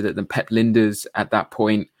better candidate than Pep Lijnders at that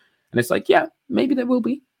point. And it's like, yeah, maybe there will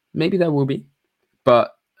be. Maybe there will be.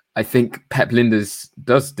 But I think Pep Lijnders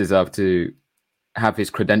does deserve to have his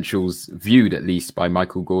credentials viewed, at least by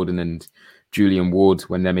Michael Gordon and Julian Ward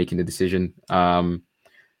when they're making the decision.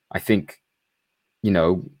 I think,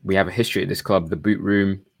 we have a history at this club, the boot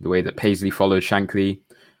room, the way that Paisley followed Shankly.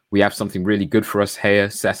 We have something really good for us here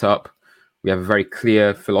set up. We have a very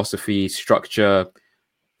clear philosophy, structure.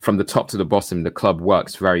 From the top to the bottom, the club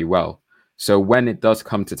works very well. So when it does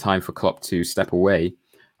come to time for Klopp to step away,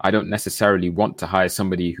 I don't necessarily want to hire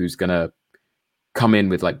somebody who's going to come in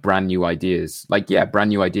with like brand new ideas. Like, yeah, brand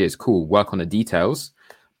new ideas, cool. Work on the details,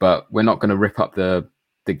 but we're not going to rip up the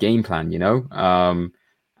game plan,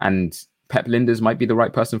 and Pep Lijnders might be the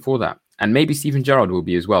right person for that. And maybe Steven Gerrard will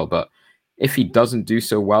be as well. But if he doesn't do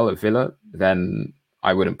so well at Villa, then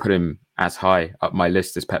I wouldn't put him as high up my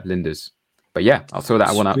list as Pep Lijnders. But yeah, I'll throw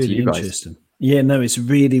that one out to you guys. Yeah, no, it's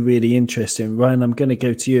really, really interesting. Ryan, I'm going to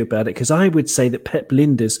go to you about it because I would say that Pep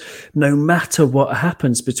Lijnders, no matter what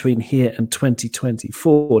happens between here and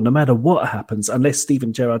 2024, no matter what happens, unless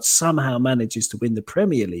Steven Gerrard somehow manages to win the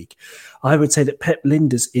Premier League, I would say that Pep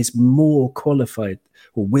Lijnders is more qualified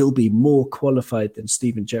or will be more qualified than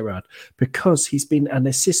Steven Gerrard because he's been an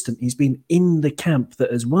assistant. He's been in the camp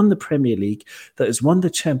that has won the Premier League, that has won the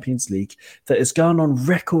Champions League, that has gone on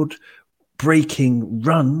record-breaking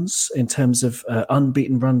runs in terms of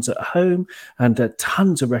unbeaten runs at home and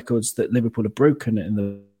tons of records that Liverpool have broken in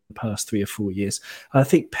the past 3 or 4 years. I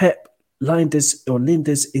think Pep Lijnders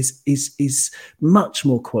is much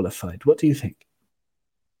more qualified. What do you think?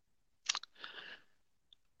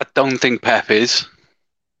 I don't think Pep is.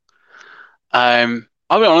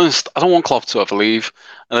 I'll be honest, I don't want Klopp to ever leave.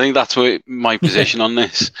 And I think that's my position on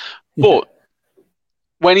this. But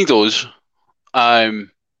when he does, I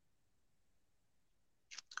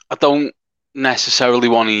don't necessarily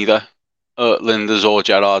want either Lijnders or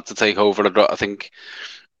Gerrard to take over. I think,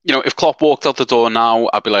 if Klopp walked out the door now,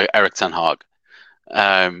 I'd be like Erik ten Hag.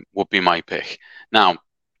 would be my pick. Now,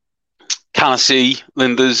 can I see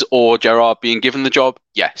Linders or Gerrard being given the job?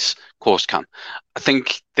 Yes, of course can. I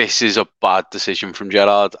think this is a bad decision from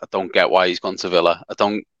Gerrard. I don't get why he's gone to Villa. I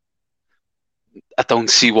don't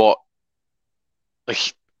see what...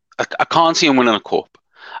 Like, I can't see him winning a cup.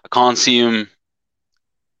 I can't see him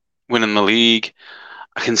winning the league.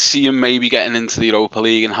 I can see him maybe getting into the Europa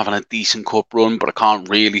League and having a decent cup run, but I can't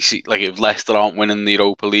really see... Like, if Leicester aren't winning the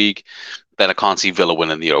Europa League, then I can't see Villa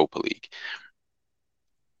winning the Europa League.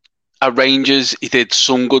 At Rangers, he did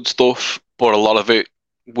some good stuff, but a lot of it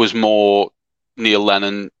was more Neil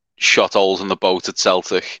Lennon shot holes in the boat at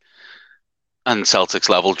Celtic, and Celtic's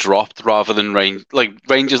level dropped rather than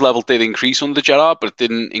Rangers' level did increase under Gerrard, but it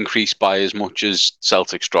didn't increase by as much as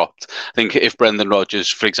Celtic's dropped. I think if Brendan Rodgers,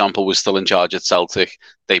 for example, was still in charge at Celtic,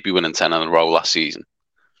 they'd be winning 10 in a row last season.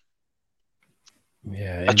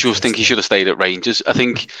 Yeah, I just think he should have stayed at Rangers. I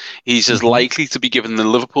think he's as likely to be given the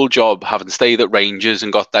Liverpool job having stayed at Rangers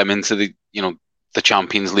and got them into the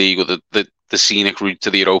Champions League or the scenic route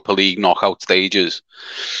to the Europa League knockout stages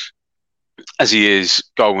as he is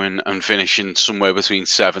going and finishing somewhere between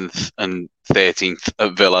 7th and 13th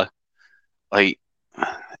at Villa. Like,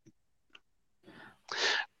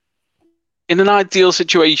 in an ideal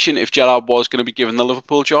situation, if Gerrard was going to be given the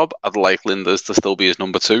Liverpool job, I'd like Linders to still be his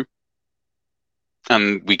number 2.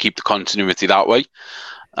 And we keep the continuity that way.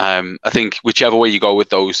 I think whichever way you go with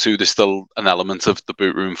those two, there's still an element of the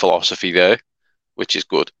boot room philosophy there, which is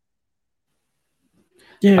good.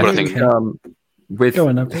 Yeah, but I think with go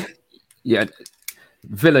on, okay.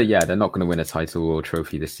 Villa, they're not going to win a title or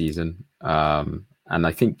trophy this season, and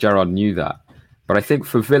I think Gerrard knew that. But I think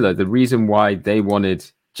for Villa, the reason why they wanted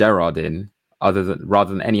Gerrard in, rather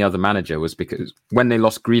than any other manager, was because when they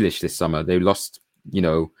lost Grealish this summer, they lost,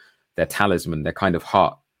 their talisman, their kind of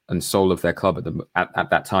heart and soul of their club at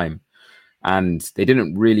that time. And they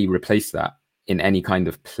didn't really replace that in any kind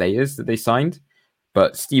of players that they signed.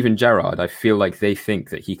 But Steven Gerrard, I feel like they think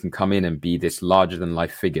that he can come in and be this larger than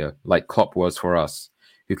life figure like Klopp was for us,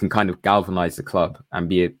 who can kind of galvanize the club and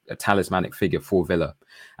be a talismanic figure for Villa.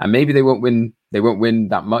 And maybe they won't win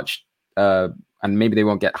that much, and maybe they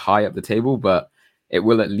won't get high up the table, but it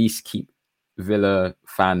will at least keep Villa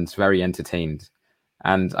fans very entertained.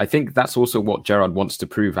 And I think that's also what Gerrard wants to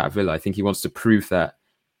prove at Villa. I think he wants to prove that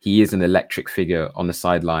he is an electric figure on the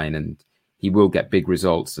sideline and he will get big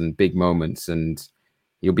results and big moments and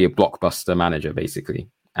he'll be a blockbuster manager, basically.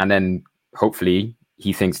 And then hopefully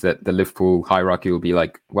he thinks that the Liverpool hierarchy will be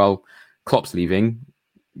like, well, Klopp's leaving.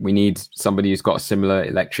 We need somebody who's got a similar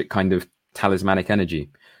electric kind of talismanic energy.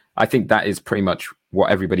 I think that is pretty much what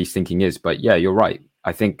everybody's thinking is. But yeah, you're right.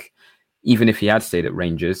 I think even if he had stayed at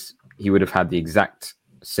Rangers, he would have had the exact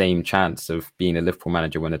same chance of being a Liverpool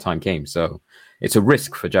manager when the time came. So it's a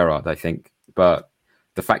risk for Gerrard, I think. But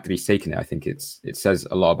the fact that he's taken it, I think it says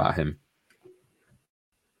a lot about him.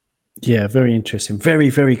 Yeah, very interesting. Very,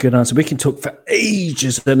 very good answer. We can talk for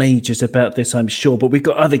ages and ages about this, I'm sure, but we've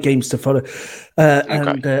got other games to follow.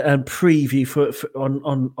 And preview for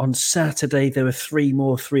on Saturday. There were 3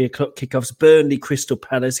 more 3:00 kickoffs. Burnley, Crystal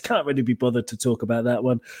Palace. Can't really be bothered to talk about that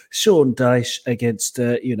one. Sean Dyche against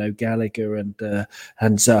Gallagher and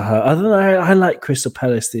Zaha. Other than that, I like Crystal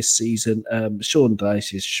Palace this season. Sean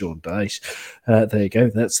Dyche is Sean Dyche. There you go.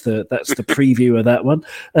 That's the preview of that one.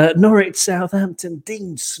 Norwich, Southampton.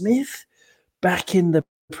 Dean Smith back in the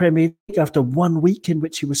Premier League after 1 week in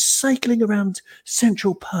which he was cycling around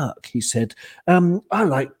Central Park, he said. I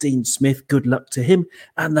like Dean Smith. Good luck to him.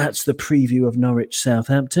 And that's the preview of Norwich,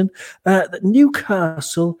 Southampton.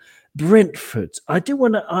 Newcastle, Brentford. I do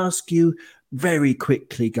want to ask you very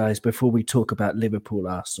quickly, guys, before we talk about Liverpool,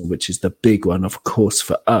 Arsenal, which is the big one, of course,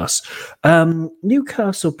 for us.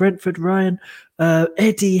 Newcastle, Brentford, Ryan,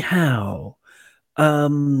 Eddie Howe.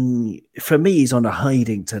 For me, he's on a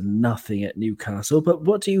hiding to nothing at Newcastle, but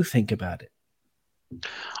what do you think about it?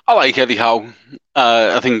 I like Eddie Howe.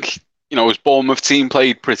 I think, his Bournemouth team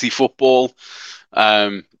played pretty football.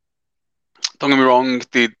 Don't get me wrong,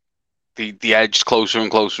 the edged closer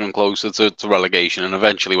and closer and closer to relegation and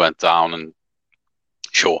eventually went down, and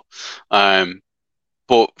sure.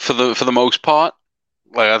 But for the most part,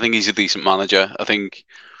 I think he's a decent manager. I think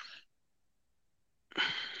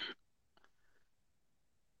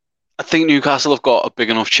Newcastle have got a big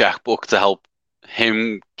enough checkbook to help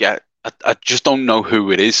him get. I just don't know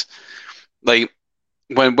who it is. If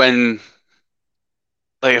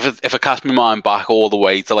I cast my mind back all the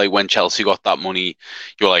way to when Chelsea got that money,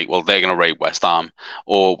 you're like, well, they're going to raid West Ham.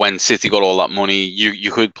 Or when City got all that money,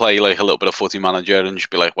 you could play a little bit of footy manager and just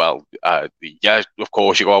be like, well, yeah, of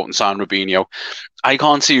course you go out and sign Robinho. I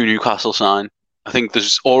can't see who Newcastle sign. I think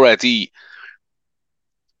there's already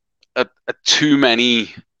are too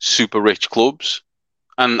many super rich clubs,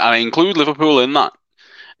 and I include Liverpool in that.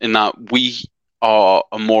 In that we are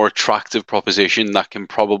a more attractive proposition that can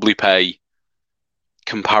probably pay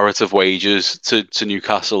comparative wages to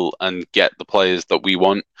Newcastle and get the players that we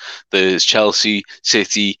want. There's Chelsea,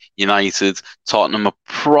 City, United, Tottenham are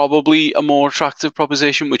probably a more attractive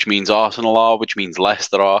proposition, which means Arsenal are, which means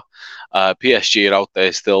Leicester are. PSG are out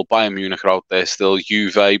there still, Bayern Munich are out there still,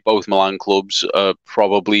 Juve, both Milan clubs are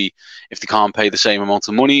probably, if they can't pay the same amount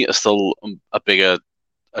of money, are still a bigger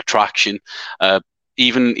attraction.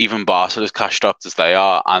 Even Barca, as cash-strapped as they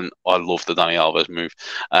are, and I love the Dani Alves move,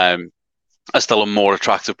 are still a more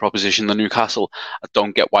attractive proposition than Newcastle. I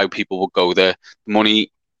don't get why people would go there. The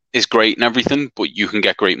money is great and everything, but you can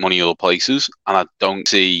get great money other places, and I don't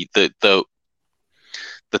see the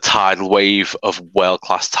tidal wave of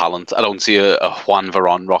world-class talent. I don't see a Juan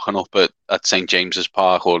Varane rocking up at St. James's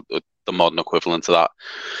Park or the modern equivalent to that.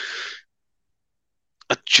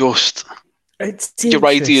 You're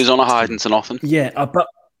right, he is on a hiding to nothing. Yeah, but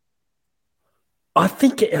I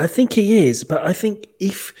think he is. But I think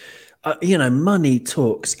if money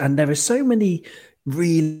talks, and there are so many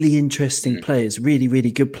really interesting players, really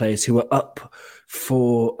really good players who are up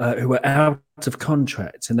for who are out of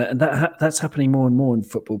contract, and that's happening more and more in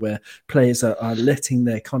football, where players are letting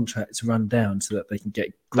their contracts run down so that they can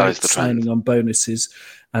get great signing on bonuses,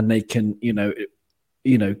 and they can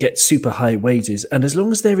get super high wages. And as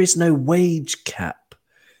long as there is no wage cap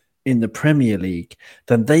in the Premier League,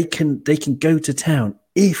 then they can go to town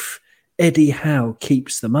if Eddie Howe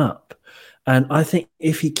keeps them up. And I think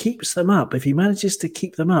if he keeps them up, if he manages to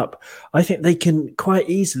keep them up, I think they can quite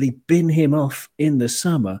easily bin him off in the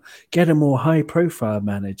summer, get a more high-profile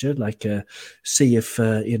manager, like see if,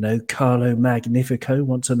 Carlo Magnifico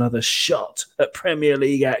wants another shot at Premier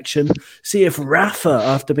League action, see if Rafa,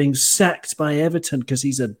 after being sacked by Everton because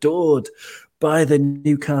he's adored by the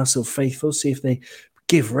Newcastle faithful, see if they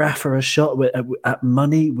give Rafa a shot at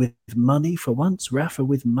money with money for once. Rafa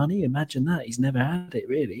with money, imagine that. He's never had it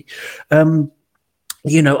really. I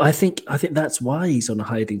think that's why he's on a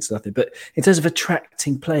hiding to nothing. But in terms of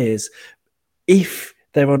attracting players, if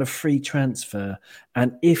they're on a free transfer,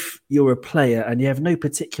 and if you're a player and you have no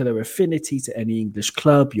particular affinity to any English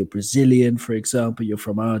club, you're Brazilian, for example, you're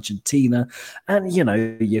from Argentina, and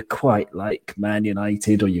you're quite like Man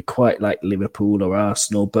United, or you're quite like Liverpool or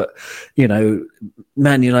Arsenal, but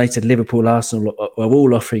Man United, Liverpool, Arsenal are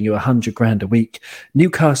all offering you 100 grand a week.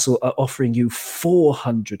 Newcastle are offering you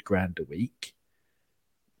 400 grand a week.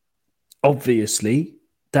 Obviously,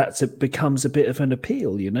 becomes a bit of an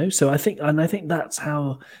appeal, So I think that's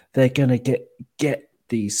how they're going to get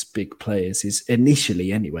these big players, is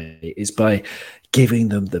initially anyway, is by giving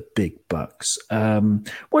them the big bucks.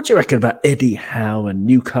 What do you reckon about Eddie Howe and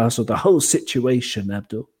Newcastle, the whole situation,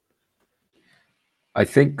 Abdul? I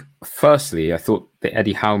think, firstly, I thought the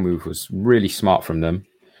Eddie Howe move was really smart from them,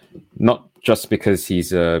 not just because he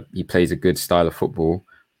plays a good style of football,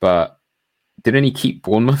 but didn't he keep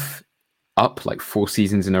Bournemouth up like 4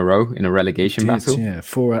 seasons in a row in a relegation battle? Yeah,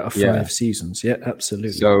 4 out of 5 seasons. Yeah,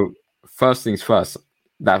 absolutely. So first things first,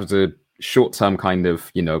 that was a short-term kind of,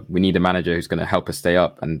 we need a manager who's going to help us stay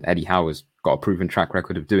up, and Eddie Howe has got a proven track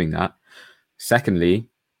record of doing that. Secondly,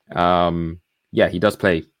 he does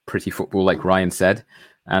play pretty football, like Ryan said,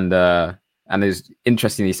 and it's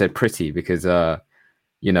interesting he said pretty, because if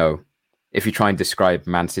you try and describe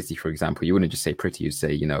Man City, for example, you wouldn't just say pretty, you'd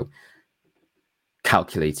say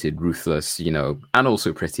calculated, ruthless, and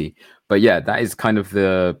also pretty. But yeah, that is kind of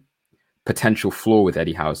the potential flaw with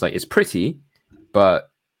Eddie Howe. It's like, it's pretty,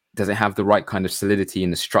 but does it have the right kind of solidity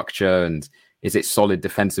in the structure, and is it solid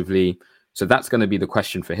defensively? So that's going to be the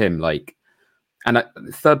question for him. And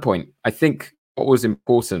third point, I think what was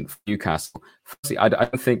important for Newcastle, firstly, I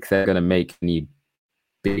don't think they're going to make any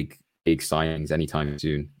big signings anytime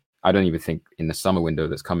soon. I don't even think in the summer window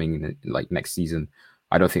that's coming next season,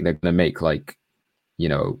 I don't think they're going to make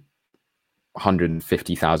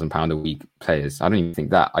 £150,000 a week players. I don't even think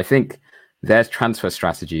that. I think their transfer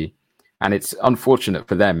strategy, and it's unfortunate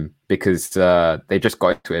for them because they just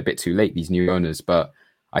got into it a bit too late, these new owners, but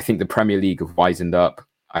I think the Premier League have wisened up.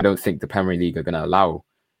 I don't think the Premier League are going to allow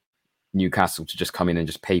Newcastle to just come in and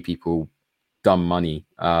just pay people dumb money.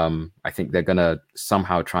 I think they're going to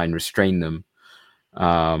somehow try and restrain them.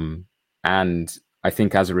 And I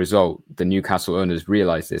think as a result, the Newcastle owners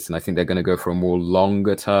realize this, and I think they're going to go for a more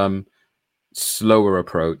longer term, slower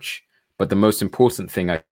approach. But the most important thing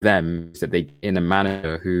for them is that they get in a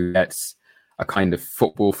manager who gets a kind of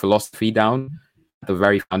football philosophy down at the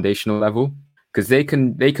very foundational level, because they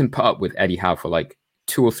can put up with Eddie Howe for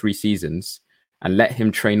 2 or 3 seasons and let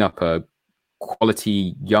him train up a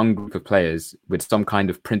quality young group of players with some kind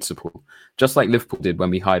of principle, just like Liverpool did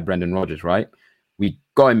when we hired Brendan Rodgers, right? We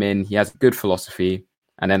got him in, he has a good philosophy,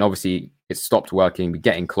 and then obviously it stopped working. We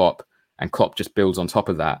get in Klopp, and Klopp just builds on top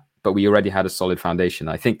of that. But we already had a solid foundation.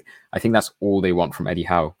 I think that's all they want from Eddie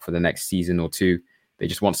Howe for the next season or two. They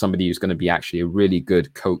just want somebody who's going to be actually a really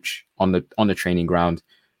good coach on the training ground,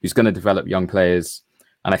 who's going to develop young players.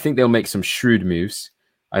 And I think they'll make some shrewd moves.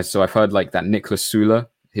 So I've heard like that Niklas Süle,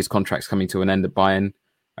 his contract's coming to an end at Bayern.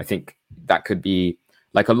 I think that could be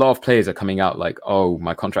like a lot of players are coming out like, oh,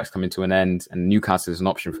 my contract's coming to an end, and Newcastle is an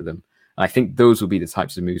option for them. And I think those will be the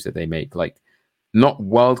types of moves that they make. Like not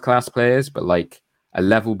world-class players, but like a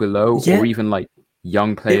level below, or even like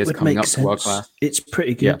young players coming up to world-class. It's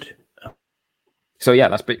pretty good. Yeah. So yeah,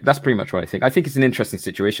 that's pretty much what I think. I think it's an interesting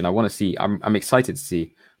situation. I want to see. I'm excited to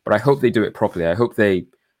see, but I hope they do it properly. I hope they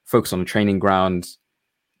focus on the training ground,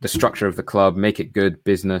 the structure of the club, make it good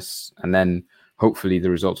business, and then hopefully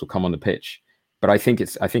the results will come on the pitch. But I think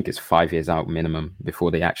it's 5 years out minimum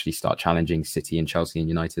before they actually start challenging City and Chelsea and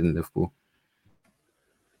United and Liverpool.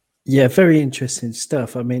 Yeah, very interesting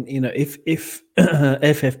stuff. I mean, if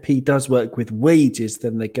FFP does work with wages,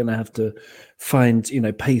 then they're going to have to find,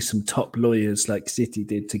 pay some top lawyers like City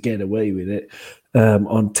did to get away with it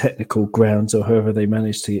on technical grounds, or however they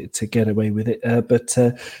managed to get away with it. But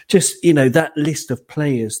just, that list of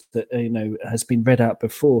players that, has been read out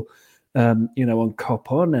before, on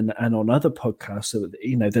Cop On and on other podcasts, so,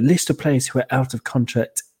 the list of players who are out of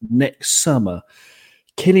contract next summer.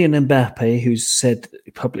 Kylian Mbappe, who's said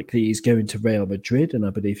publicly he's going to Real Madrid, and I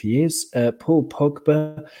believe he is. Paul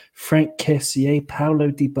Pogba, Frank Kessié,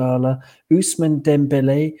 Paulo Dybala, Ousmane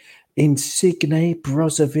Dembele, Insigne,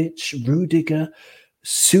 Brozovic, Rudiger,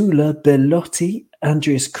 Sula, Belotti,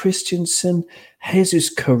 Andreas Christensen,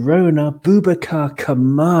 Jesus Corona, Boubacar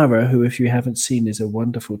Kamara, who, if you haven't seen, is a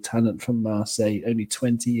wonderful talent from Marseille, only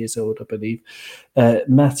 20 years old, I believe.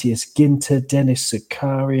 Matthias Ginter, Dennis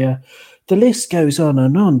Zakaria. The list goes on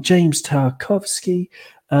and on. James Tarkowski,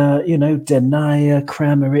 Denaya,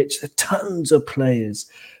 Kramaric, tons of players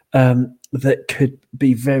that could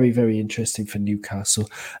be very, very interesting for Newcastle.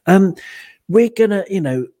 We're going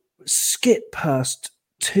to, skip past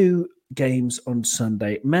 2 games on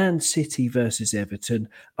Sunday. Man City versus Everton.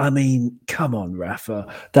 I mean, come on,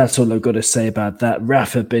 Rafa. That's all I've got to say about that.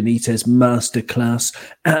 Rafa Benitez masterclass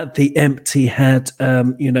at the Etihad,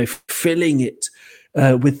 filling it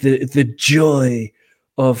with the joy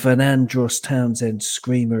of an Andros Townsend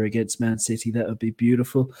screamer against Man City. That would be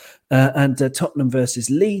beautiful. And Tottenham versus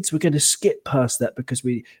Leeds, we're going to skip past that because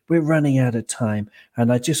we're running out of time.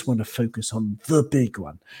 And I just want to focus on the big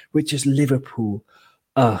one, which is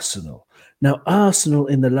Liverpool-Arsenal. Now, Arsenal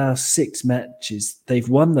in the last 6 matches, they've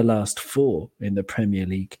won the last 4 in the Premier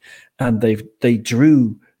League, and they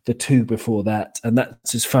drew the 2 before that, and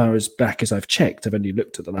that's as far as back as I've checked. I've only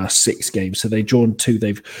looked at the last 6 games, so they've drawn 2.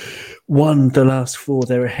 They've won the last 4.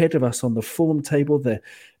 They're ahead of us on the form table. They're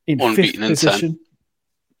in 5th position.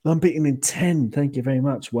 Unbeaten in 10. Thank you very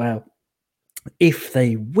much. Wow. If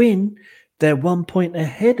they win, they're 1 point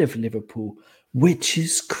ahead of Liverpool, which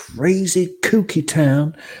is crazy kooky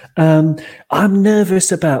town. I'm nervous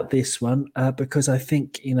about this one because I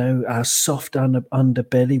think, our soft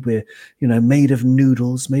underbelly, we're, made of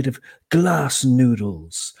noodles, made of glass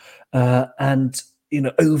noodles, and,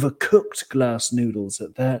 overcooked glass noodles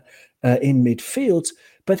at that in midfield.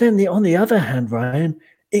 But then on the other hand, Ryan,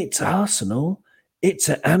 it's Arsenal. It's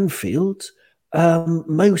at Anfield.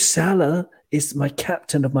 Mo Salah is my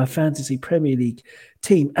captain of my fantasy Premier League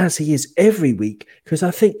team, as he is every week, because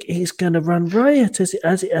I think he's going to run riot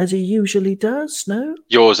as he usually does. No,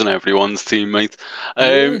 yours and everyone's team, mate.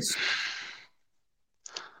 Yes.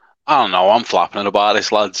 I don't know. I'm flapping about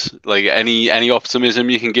this, lads. Like any optimism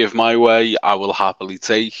you can give my way, I will happily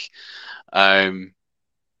take. I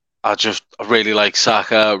really like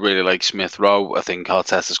Saka. I really like Smith Rowe. I think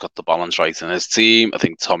Arteta's got the balance right in his team. I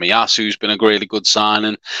think Tomiyasu's been a really good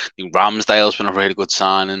signing. I think Ramsdale's been a really good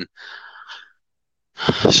signing.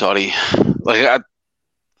 Sorry, like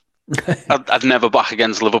I'd never back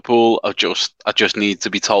against Liverpool. I just need to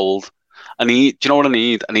be told. Do you know what I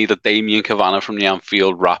need? I need a Damien Cavana from the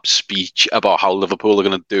Anfield rap speech about how Liverpool are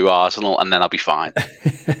going to do Arsenal, and then I'll be fine.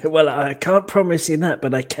 Well, I can't promise you that,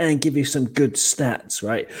 but I can give you some good stats,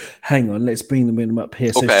 right? Hang on, let's bring them up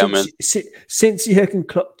here. Okay, since Jurgen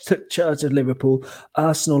Klopp took charge of Liverpool,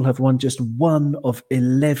 Arsenal have won just 1 of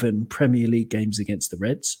 11 Premier League games against the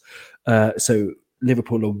Reds. So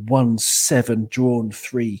Liverpool have won 7, drawn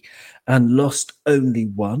 3, and lost only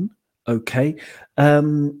 1. Okay.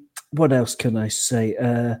 What else can I say?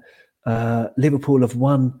 Liverpool have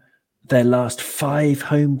won their last 5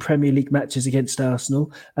 home Premier League matches against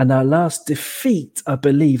Arsenal. And our last defeat, I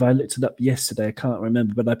believe, I looked it up yesterday, I can't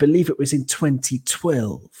remember, but I believe it was in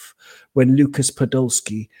 2012 when Lucas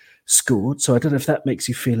Podolski scored. So I don't know if that makes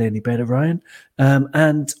you feel any better, Ryan.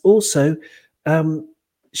 And also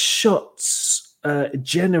shots,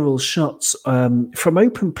 general shots from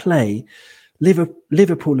open play.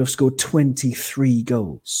 Liverpool have scored 23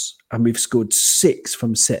 goals and we've scored 6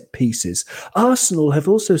 from set pieces. Arsenal have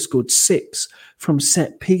also scored 6 from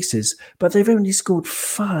set pieces, but they've only scored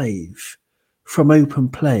 5 from open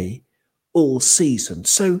play all season.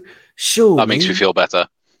 So surely... That makes me feel better.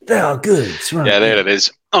 They are good, right? Yeah, there it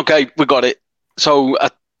is. Okay, we got it. So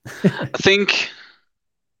I think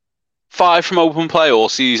 5 from open play all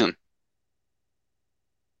season.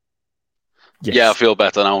 Yes. Yeah, I feel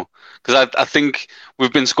better now. Because I think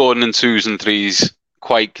we've been scoring in 2s and 3s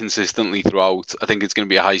quite consistently throughout. I think it's going to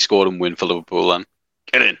be a high-scoring win for Liverpool then.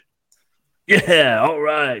 Get in. Yeah, all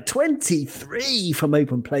right. 23 from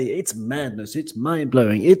open play. It's madness. It's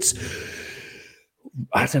mind-blowing. It's,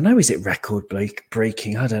 I don't know, is it record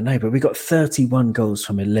breaking? I don't know. But we got 31 goals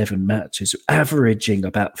from 11 matches, averaging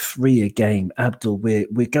about 3 a game. Abdul, we're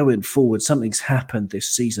going forward. Something's happened this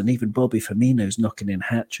season. Even Bobby Firmino's knocking in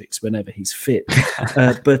hat-tricks whenever he's fit.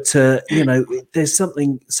 But there's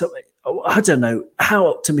something, I don't know. How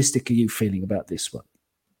optimistic are you feeling about this one?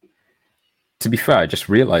 To be fair, I just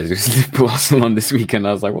realized it was Liverpool Arsenal on this weekend.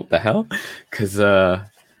 I was like, what the hell? Because a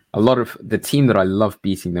lot of the team that I love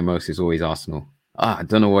beating the most is always Arsenal. I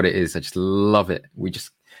don't know what it is. I just love it. They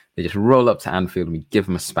just roll up to Anfield and we give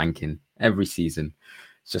them a spanking every season.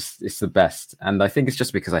 It's the best. And I think it's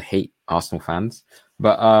just because I hate Arsenal fans.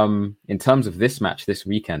 But in terms of this match this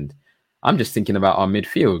weekend, I'm just thinking about our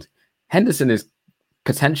midfield. Henderson is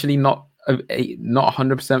potentially not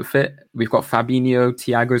 100% fit. We've got Fabinho,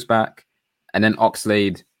 Thiago's back, and then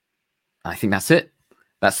Oxlade. I think that's it.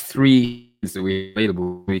 That's 3 that we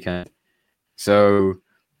available weekend. So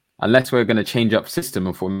unless we're going to change up system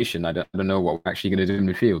and formation, I don't know what we're actually going to do in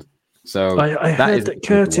midfield. So I heard that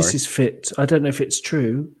Curtis is fit. I don't know if it's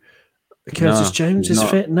true. Curtis Jones is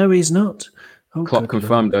fit? No, he's not. Oh, Klopp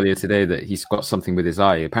confirmed earlier today that he's got something with his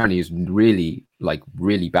eye. Apparently he's really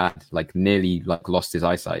bad, nearly lost his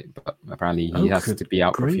eyesight. But apparently he has to be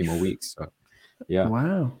out for a few more weeks. So yeah.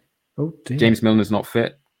 Wow. Oh dear. James Milner's not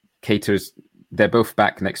fit. They're both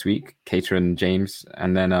back next week, Keita and James.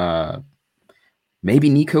 And then maybe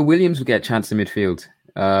Nico Williams will get a chance in midfield.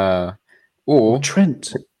 Or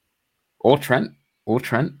Trent. Or Trent.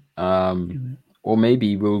 Or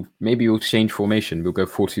maybe we'll change formation. We'll go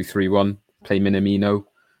 4-2-3-1, play Minamino,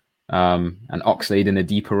 and Oxlade in a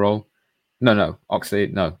deeper role.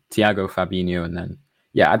 Oxlade, Thiago, Fabinho, and then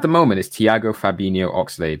at the moment it's Thiago, Fabinho,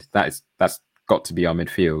 Oxlade. That's got to be our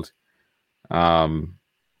midfield.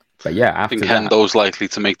 But yeah, after I think that, Hendo's likely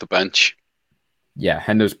to make the bench. Yeah,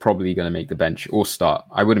 Hendo's probably going to make the bench or start.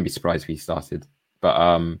 I wouldn't be surprised if he started,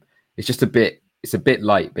 but it's a bit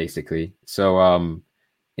light basically. So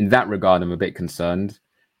in that regard, I'm a bit concerned.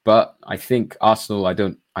 But I think Arsenal, I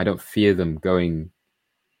don't fear them going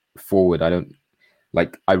forward.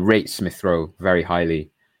 I rate Smith Rowe very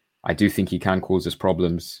highly. I do think he can cause us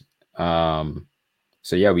problems.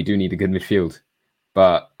 So yeah, we do need a good midfield.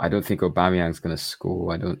 But I don't think Aubameyang's going to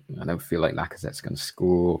score. I don't feel like Lacazette's going to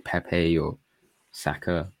score, or Pepe or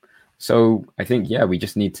Saka. So I think, we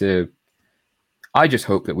just need to... I just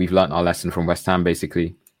hope that we've learnt our lesson from West Ham,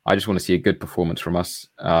 basically. I just want to see a good performance from us.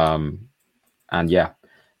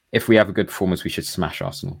 If we have a good performance, we should smash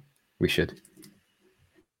Arsenal. We should.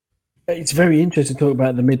 It's very interesting to talk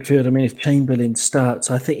about the midfield. I mean, if Chamberlain starts,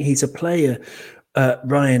 I think he's a player,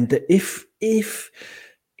 Ryan, that if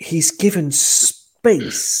he's given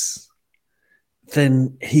space,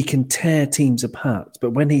 then he can tear teams apart.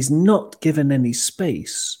 But when he's not given any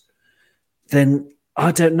space, then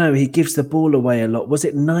I don't know. He gives the ball away a lot. Was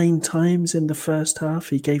it 9 times in the first half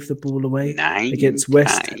he gave the ball away against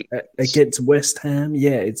West Ham?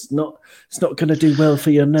 Yeah, it's not going to do well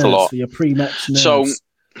for your nerves, for your pre-match nerves. So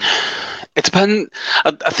it depends.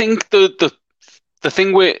 I think the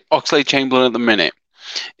thing with Oxlade-Chamberlain at the minute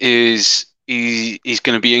is he's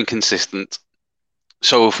going to be inconsistent.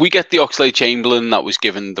 So if we get the Oxlade-Chamberlain that was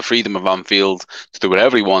given the freedom of Anfield to do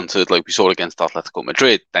whatever he wanted, like we saw against Atletico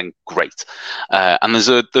Madrid, then great. And there's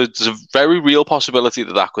a very real possibility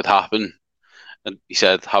that could happen. And he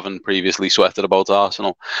said, having previously sweated about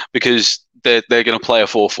Arsenal, because they're going to play a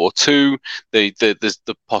 4-4-2. There's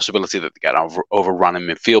the possibility that they get overrun in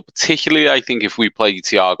midfield, particularly I think if we play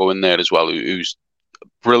Thiago in there as well, who's a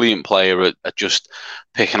brilliant player at just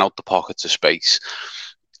picking out the pockets of space.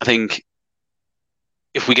 I think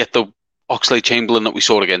if we get the Oxlade-Chamberlain that we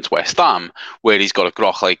saw against West Ham, where he's got a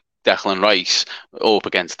grok like Declan Rice up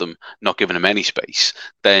against them, not giving him any space,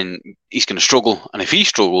 then he's going to struggle. And if he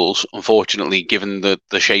struggles, unfortunately, given the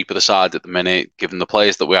shape of the side at the minute, given the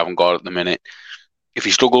players that we haven't got at the minute, if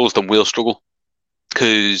he struggles, then we'll struggle.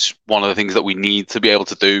 Because one of the things that we need to be able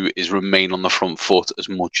to do is remain on the front foot as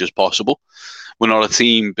much as possible. We're not a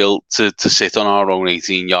team built to sit on our own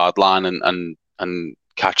 18-yard line and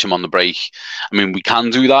catch them on the break. I mean, we can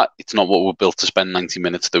do that. It's not what we're built to spend 90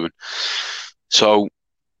 minutes doing. So,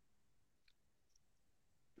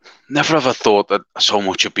 never ever thought that so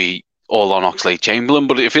much would be all on Oxlade-Chamberlain,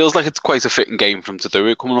 but it feels like it's quite a fitting game for him to do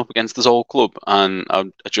it coming up against his old club, and I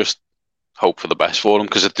just hope for the best for him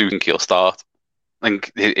because I do think he'll start. I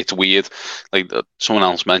think it's weird. Like someone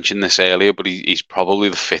else mentioned this earlier, but he's probably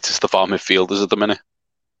the fittest of our midfielders at the minute.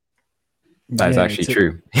 That is actually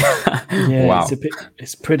true. Yeah, wow.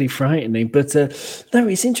 It's pretty frightening. But no,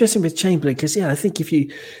 it's interesting with Chamberlain because I think if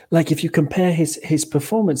you compare his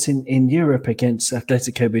performance in Europe against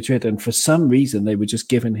Atletico Madrid, and for some reason they were just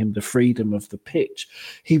giving him the freedom of the pitch,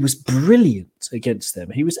 he was brilliant against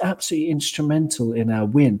them. He was absolutely instrumental in our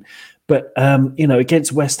win. But,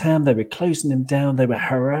 against West Ham, they were closing him down. They were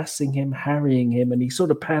harassing him, harrying him, and he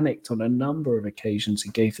sort of panicked on a number of occasions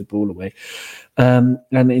and gave the ball away. And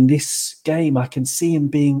in this game, I can see him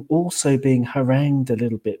being harangued a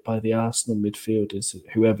little bit by the Arsenal midfielders,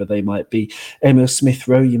 whoever they might be. Emil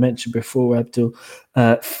Smith-Rowe, you mentioned before, Abdul,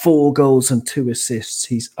 4 goals and 2 assists.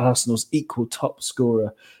 He's Arsenal's equal top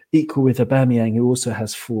scorer, equal with Aubameyang, who also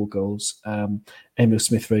has 4 goals. Emil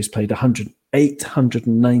Smith-Rowe's played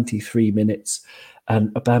 893 minutes and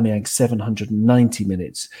Aubameyang 790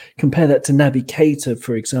 minutes. Compare that to Naby Keita,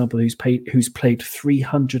 for example, who's played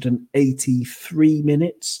 383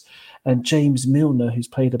 minutes, and James Milner, who's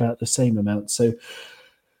played about the same amount. So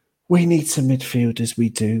we need some midfielders. We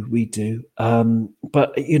do.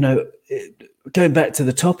 But, going back to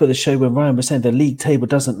the top of the show when Ryan was saying the league table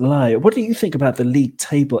doesn't lie, what do you think about the league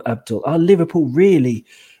table, Abdul? Are Liverpool really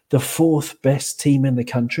the 4th best team in the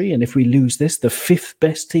country, and if we lose this, the 5th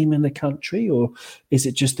best team in the country? Or is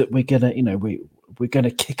it just that we're gonna, we're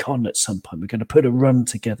gonna kick on at some point? We're gonna put a run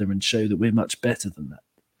together and show that we're much better than that.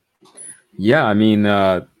 Yeah, I mean,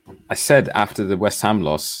 I said after the West Ham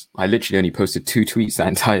loss, I literally only posted 2 tweets that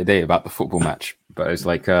entire day about the football match. But it's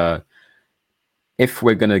like, if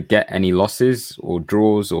we're gonna get any losses or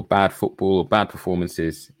draws or bad football or bad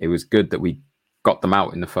performances, it was good that we got them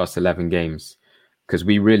out in the first 11 games. Because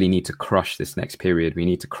we really need to crush this next period. We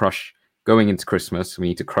need to crush going into Christmas. We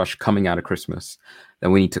need to crush coming out of Christmas.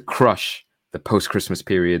 Then we need to crush the post-Christmas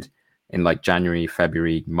period in like January,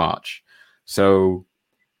 February, March. So,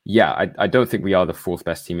 yeah, I don't think we are the 4th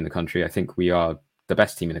best team in the country. I think we are the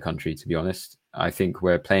best team in the country, to be honest. I think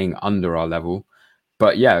we're playing under our level.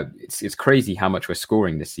 But yeah, it's crazy how much we're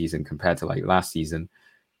scoring this season compared to like last season.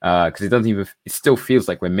 Because it still feels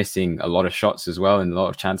like we're missing a lot of shots as well and a lot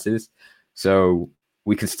of chances. So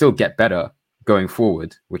we can still get better going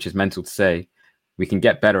forward, which is mental to say. We can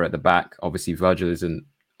get better at the back. Obviously, Virgil isn't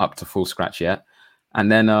up to full scratch yet.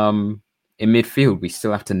 And then in midfield, we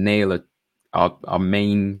still have to nail our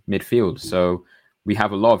main midfield. So we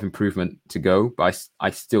have a lot of improvement to go. But I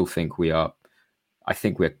still think we're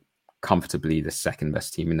comfortably the 2nd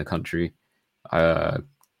best team in the country. I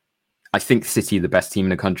think City the best team in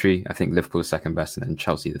the country. I think Liverpool the 2nd best, and then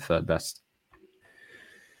Chelsea the 3rd best.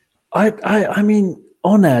 I mean,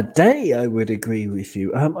 on our day, I would agree with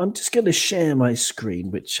you. I'm just going to share my screen,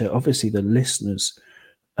 which obviously the listeners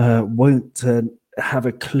won't have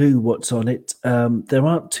a clue what's on it. There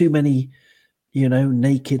aren't too many,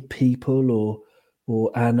 naked people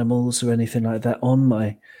or animals or anything like that on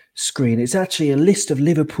my screen. It's actually a list of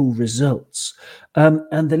Liverpool results.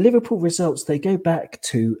 And the Liverpool results, they go back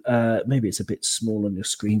to, maybe it's a bit small on your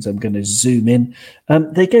screens. I'm going to zoom in.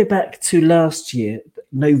 They go back to last year,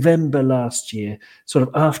 November last year, sort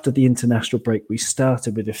of after the international break. We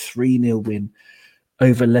started with a 3-0 win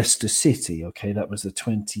over Leicester City. Okay, that was the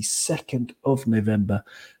 22nd of November,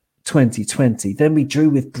 2020. Then we drew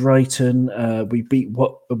with Brighton. We beat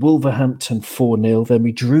Wolverhampton 4-0. Then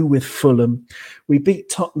we drew with Fulham. We beat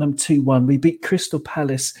Tottenham 2-1. We beat Crystal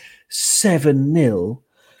Palace 7-0.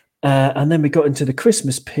 And then we got into the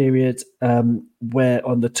Christmas period where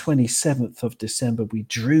on the 27th of December, we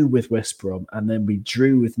drew with West Brom and then we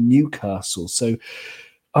drew with Newcastle. So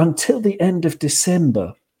until the end of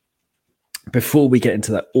December, before we get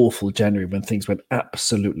into that awful January when things went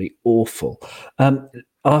absolutely awful,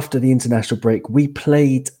 after the international break, we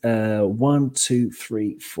played 8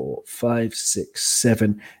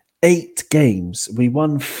 games. We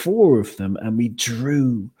won 4 of them and we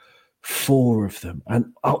drew 4 of them.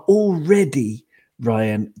 And already,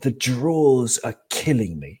 Ryan, the draws are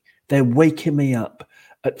killing me. They're waking me up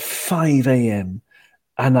at 5 a.m.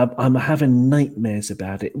 and I'm having nightmares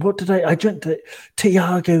about it. What did I dreamt that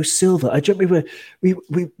Thiago Silva. I dreamt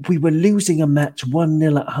we were losing a match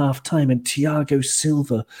 1-0 at half time, and Thiago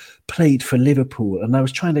Silva played for Liverpool. And I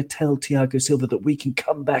was trying to tell Thiago Silva that we can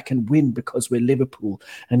come back and win because we're Liverpool.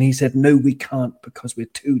 And he said, no, we can't because we're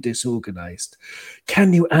too disorganized.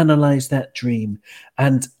 Can you analyze that dream?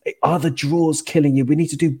 And are the draws killing you? We need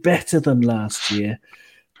to do better than last year.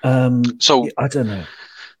 So I don't know.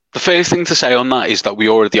 The first thing to say on that is that we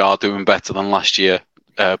already are doing better than last year.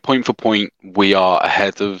 Point for point, we are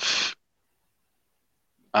ahead of.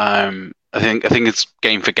 I think it's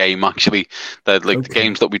game for game actually. The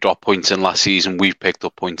games that we dropped points in last season, we've picked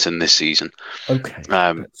up points in this season. Okay.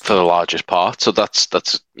 For the largest part, so that's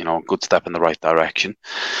a good step in the right direction.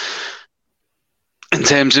 In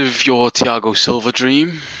terms of your Thiago Silva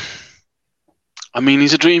dream, I mean,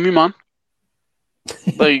 he's a dreamy man.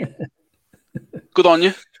 Like, good on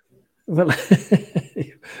you.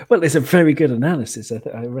 Well, it's a very good analysis.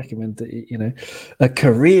 I recommend that, a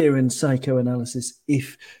career in psychoanalysis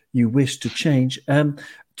if you wish to change.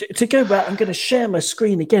 To go back, I'm going to share my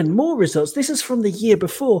screen again. More results. This is from the year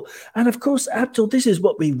before. And of course, Abdul, this is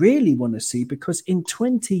what we really want to see, because in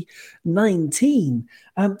 2019,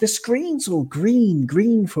 the screen's all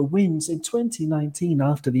green for wins. In 2019,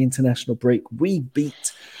 after the international break, we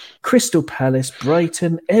beat Crystal Palace,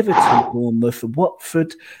 Brighton, Everton, Bournemouth,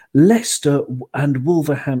 Watford, Leicester and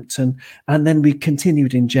Wolverhampton. And then we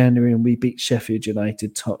continued in January and we beat Sheffield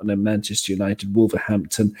United, Tottenham, Manchester United,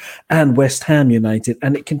 Wolverhampton and West Ham United.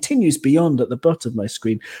 And it continues beyond at the bottom of my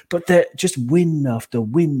screen. But they're just win after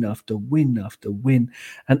win after win after win.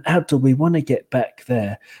 And Abdul, we want to get back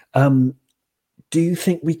there. Do you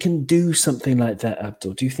think we can do something like that,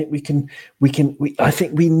 Abdul? Do you think we can? I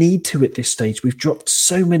think we need to at this stage. We've dropped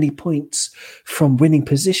so many points from winning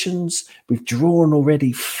positions. We've drawn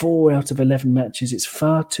already 4 out of 11 matches. It's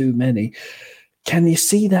far too many. Can you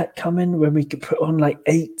see that coming when we could put on like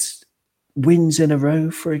 8 wins in a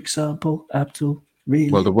row, for example, Abdul?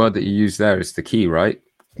 Really? Well, the word that you use there is the key, right?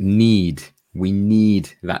 Need. We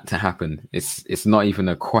need that to happen. It's not even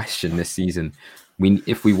a question this season.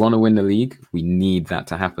 If we want to win the league, we need that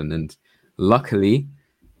to happen. And luckily,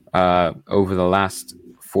 over the last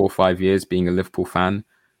 4 or 5 years being a Liverpool fan,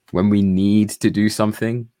 when we need to do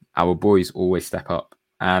something, our boys always step up.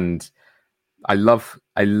 And I love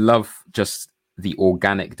just the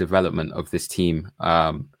organic development of this team.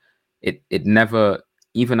 It never,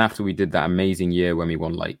 even after we did that amazing year when we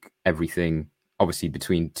won like everything, obviously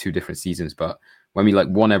between 2 different seasons, but when we like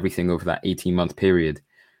won everything over that 18-month period,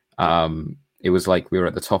 it was like we were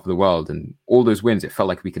at the top of the world, and all those wins, it felt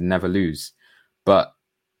like we could never lose. But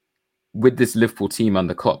with this Liverpool team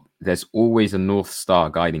under Klopp, there's always a North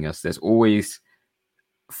Star guiding us. There's always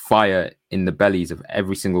fire in the bellies of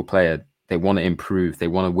every single player. They want to improve. They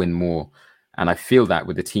want to win more. And I feel that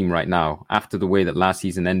with the team right now. After the way that last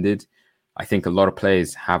season ended, I think a lot of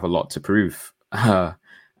players have a lot to prove.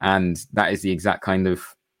 And that is the exact kind of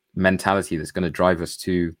mentality that's going to drive us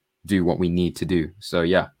to do what we need to do. So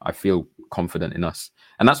yeah, I feel confident in us.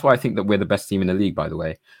 And that's why I think that we're the best team in the league, by the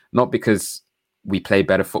way. Not because we play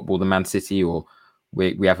better football than Man City or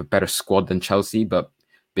we have a better squad than Chelsea, but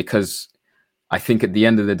because I think at the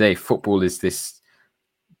end of the day, football is this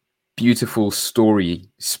beautiful story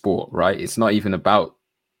sport, right? It's not even about,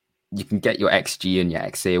 you can get your XG and your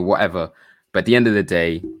XA or whatever, but at the end of the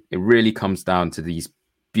day, it really comes down to these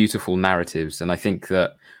beautiful narratives. And I think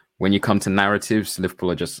that when you come to narratives,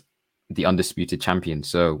 Liverpool are just the undisputed champion.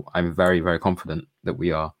 So I'm very, very confident that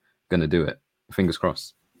we are going to do it. Fingers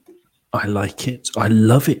crossed. I like it. I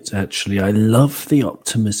love it, actually. I love the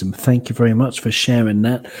optimism. Thank you very much for sharing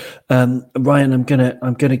that. Ryan, I'm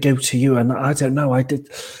gonna go to you, and I don't know. I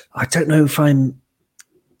don't know if I'm,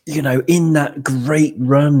 in that great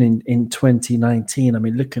run in 2019. I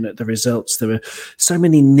mean, looking at the results, there were so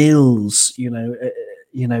many nils,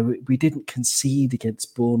 we didn't concede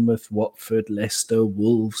against Bournemouth, Watford, Leicester,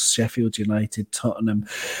 Wolves, Sheffield United, Tottenham,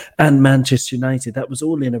 and Manchester United. That was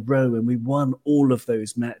all in a row, and we won all of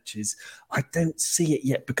those matches. I don't see it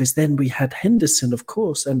yet, because then we had Henderson, of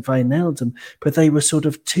course, and Wijnaldum, but they were sort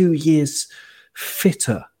of 2 years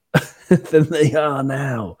fitter than they are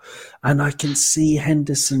now. And I can see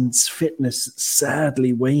Henderson's fitness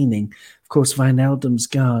sadly waning. Of course, Wijnaldum's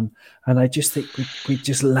gone. And I just think we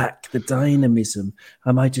just lack the dynamism.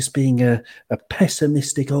 Am I just being a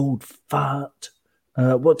pessimistic old fart?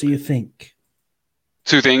 What do you think?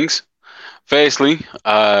 2 things. Firstly,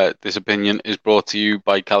 this opinion is brought to you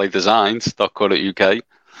by CaliDesigns.co.uk.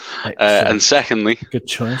 And secondly, good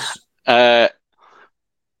choice. I'll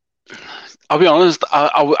be honest,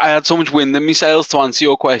 I had so much wind in my sails to answer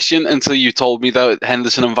your question until you told me that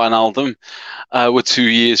Henderson and Wijnaldum were 2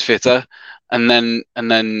 years fitter, and then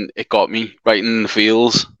it got me right in the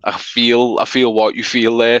feels. I feel what you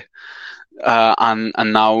feel there, and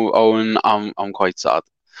now, Owen, I'm quite sad.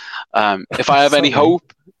 If I have any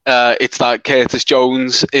hope, it's that Curtis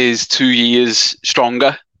Jones is 2 years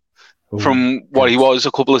stronger from what he was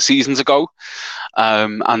a couple of seasons ago.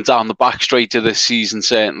 And down the back straight of this season,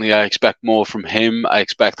 certainly I expect more from him. I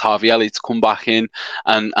expect Harvey Elliott to come back in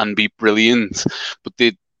and be brilliant. But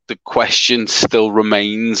the question still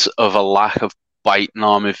remains of a lack of bite in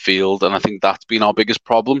our midfield, and I think that's been our biggest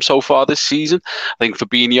problem so far this season. I think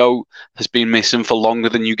Fabinho has been missing for longer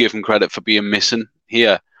than you give him credit for being missing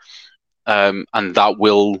here. And that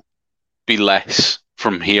will be less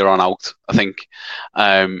from here on out, I think.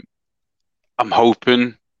 I'm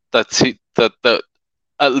hoping that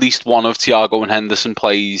at least one of Thiago and Henderson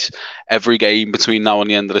plays every game between now and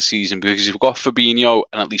the end of the season, because if we've got Fabinho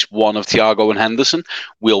and at least one of Thiago and Henderson,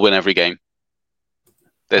 we'll win every game.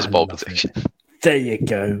 There's a bold prediction. There you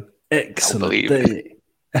go. Excellent. Well,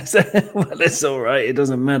 it's all right. It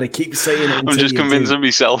doesn't matter. Keep saying it. I'm just convincing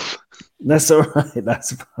myself. That's all right.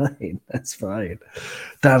 That's fine.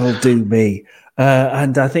 That'll do me.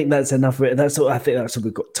 And I think that's enough of it. I think that's what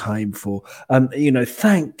we've got time for.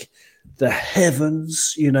 Thank the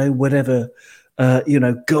heavens, whatever,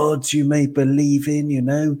 gods you may believe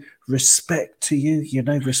in, respect to you.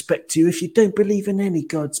 If you don't believe in any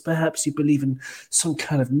gods, perhaps you believe in some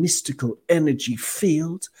kind of mystical energy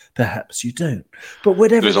field. Perhaps you don't. But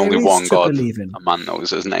whatever there's only one god. Believe in, a man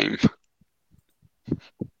knows his name.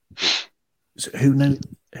 So who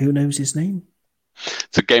knows his name?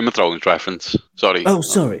 It's a Game of Thrones reference. Sorry. Oh,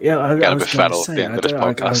 sorry. Yeah, I got a was bit fed up at the end of this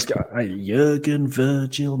podcast. Jurgen,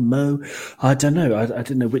 Virgil, Mo. I don't know. I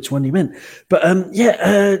didn't know which one you meant. But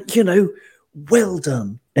well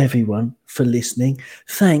done, everyone, for listening.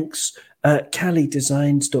 Thanks.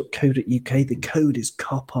 CaliDesigns.co.uk. The code is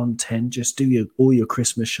COPON10. Just do all your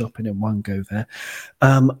Christmas shopping in one go there.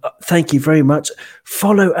 Thank you very much.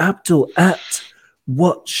 Follow Abdul at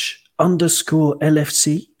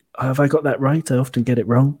watch_LFC. Have I got that right? I often get it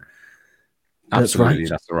wrong. Absolutely,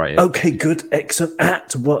 that's right. Yeah. Okay, good. Excellent.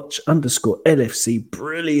 At watch_LFC.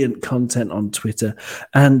 Brilliant content on Twitter.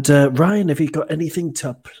 And Ryan, have you got anything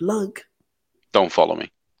to plug? Don't follow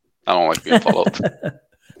me. I don't like being followed.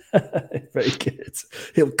 Very good.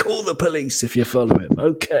 He'll call the police if you follow him.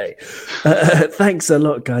 Okay. Thanks a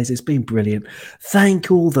lot, guys. It's been brilliant.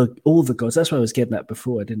 Thank all the gods. That's what I was getting at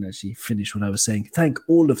before. I didn't actually finish what I was saying. Thank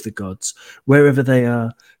all of the gods, wherever they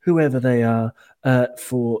are, whoever they are,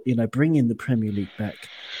 for bringing the Premier League back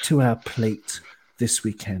to our plate this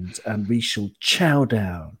weekend, and we shall chow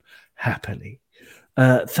down happily.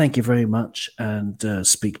 Thank you very much, and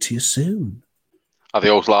speak to you soon.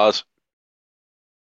 Adios, lads.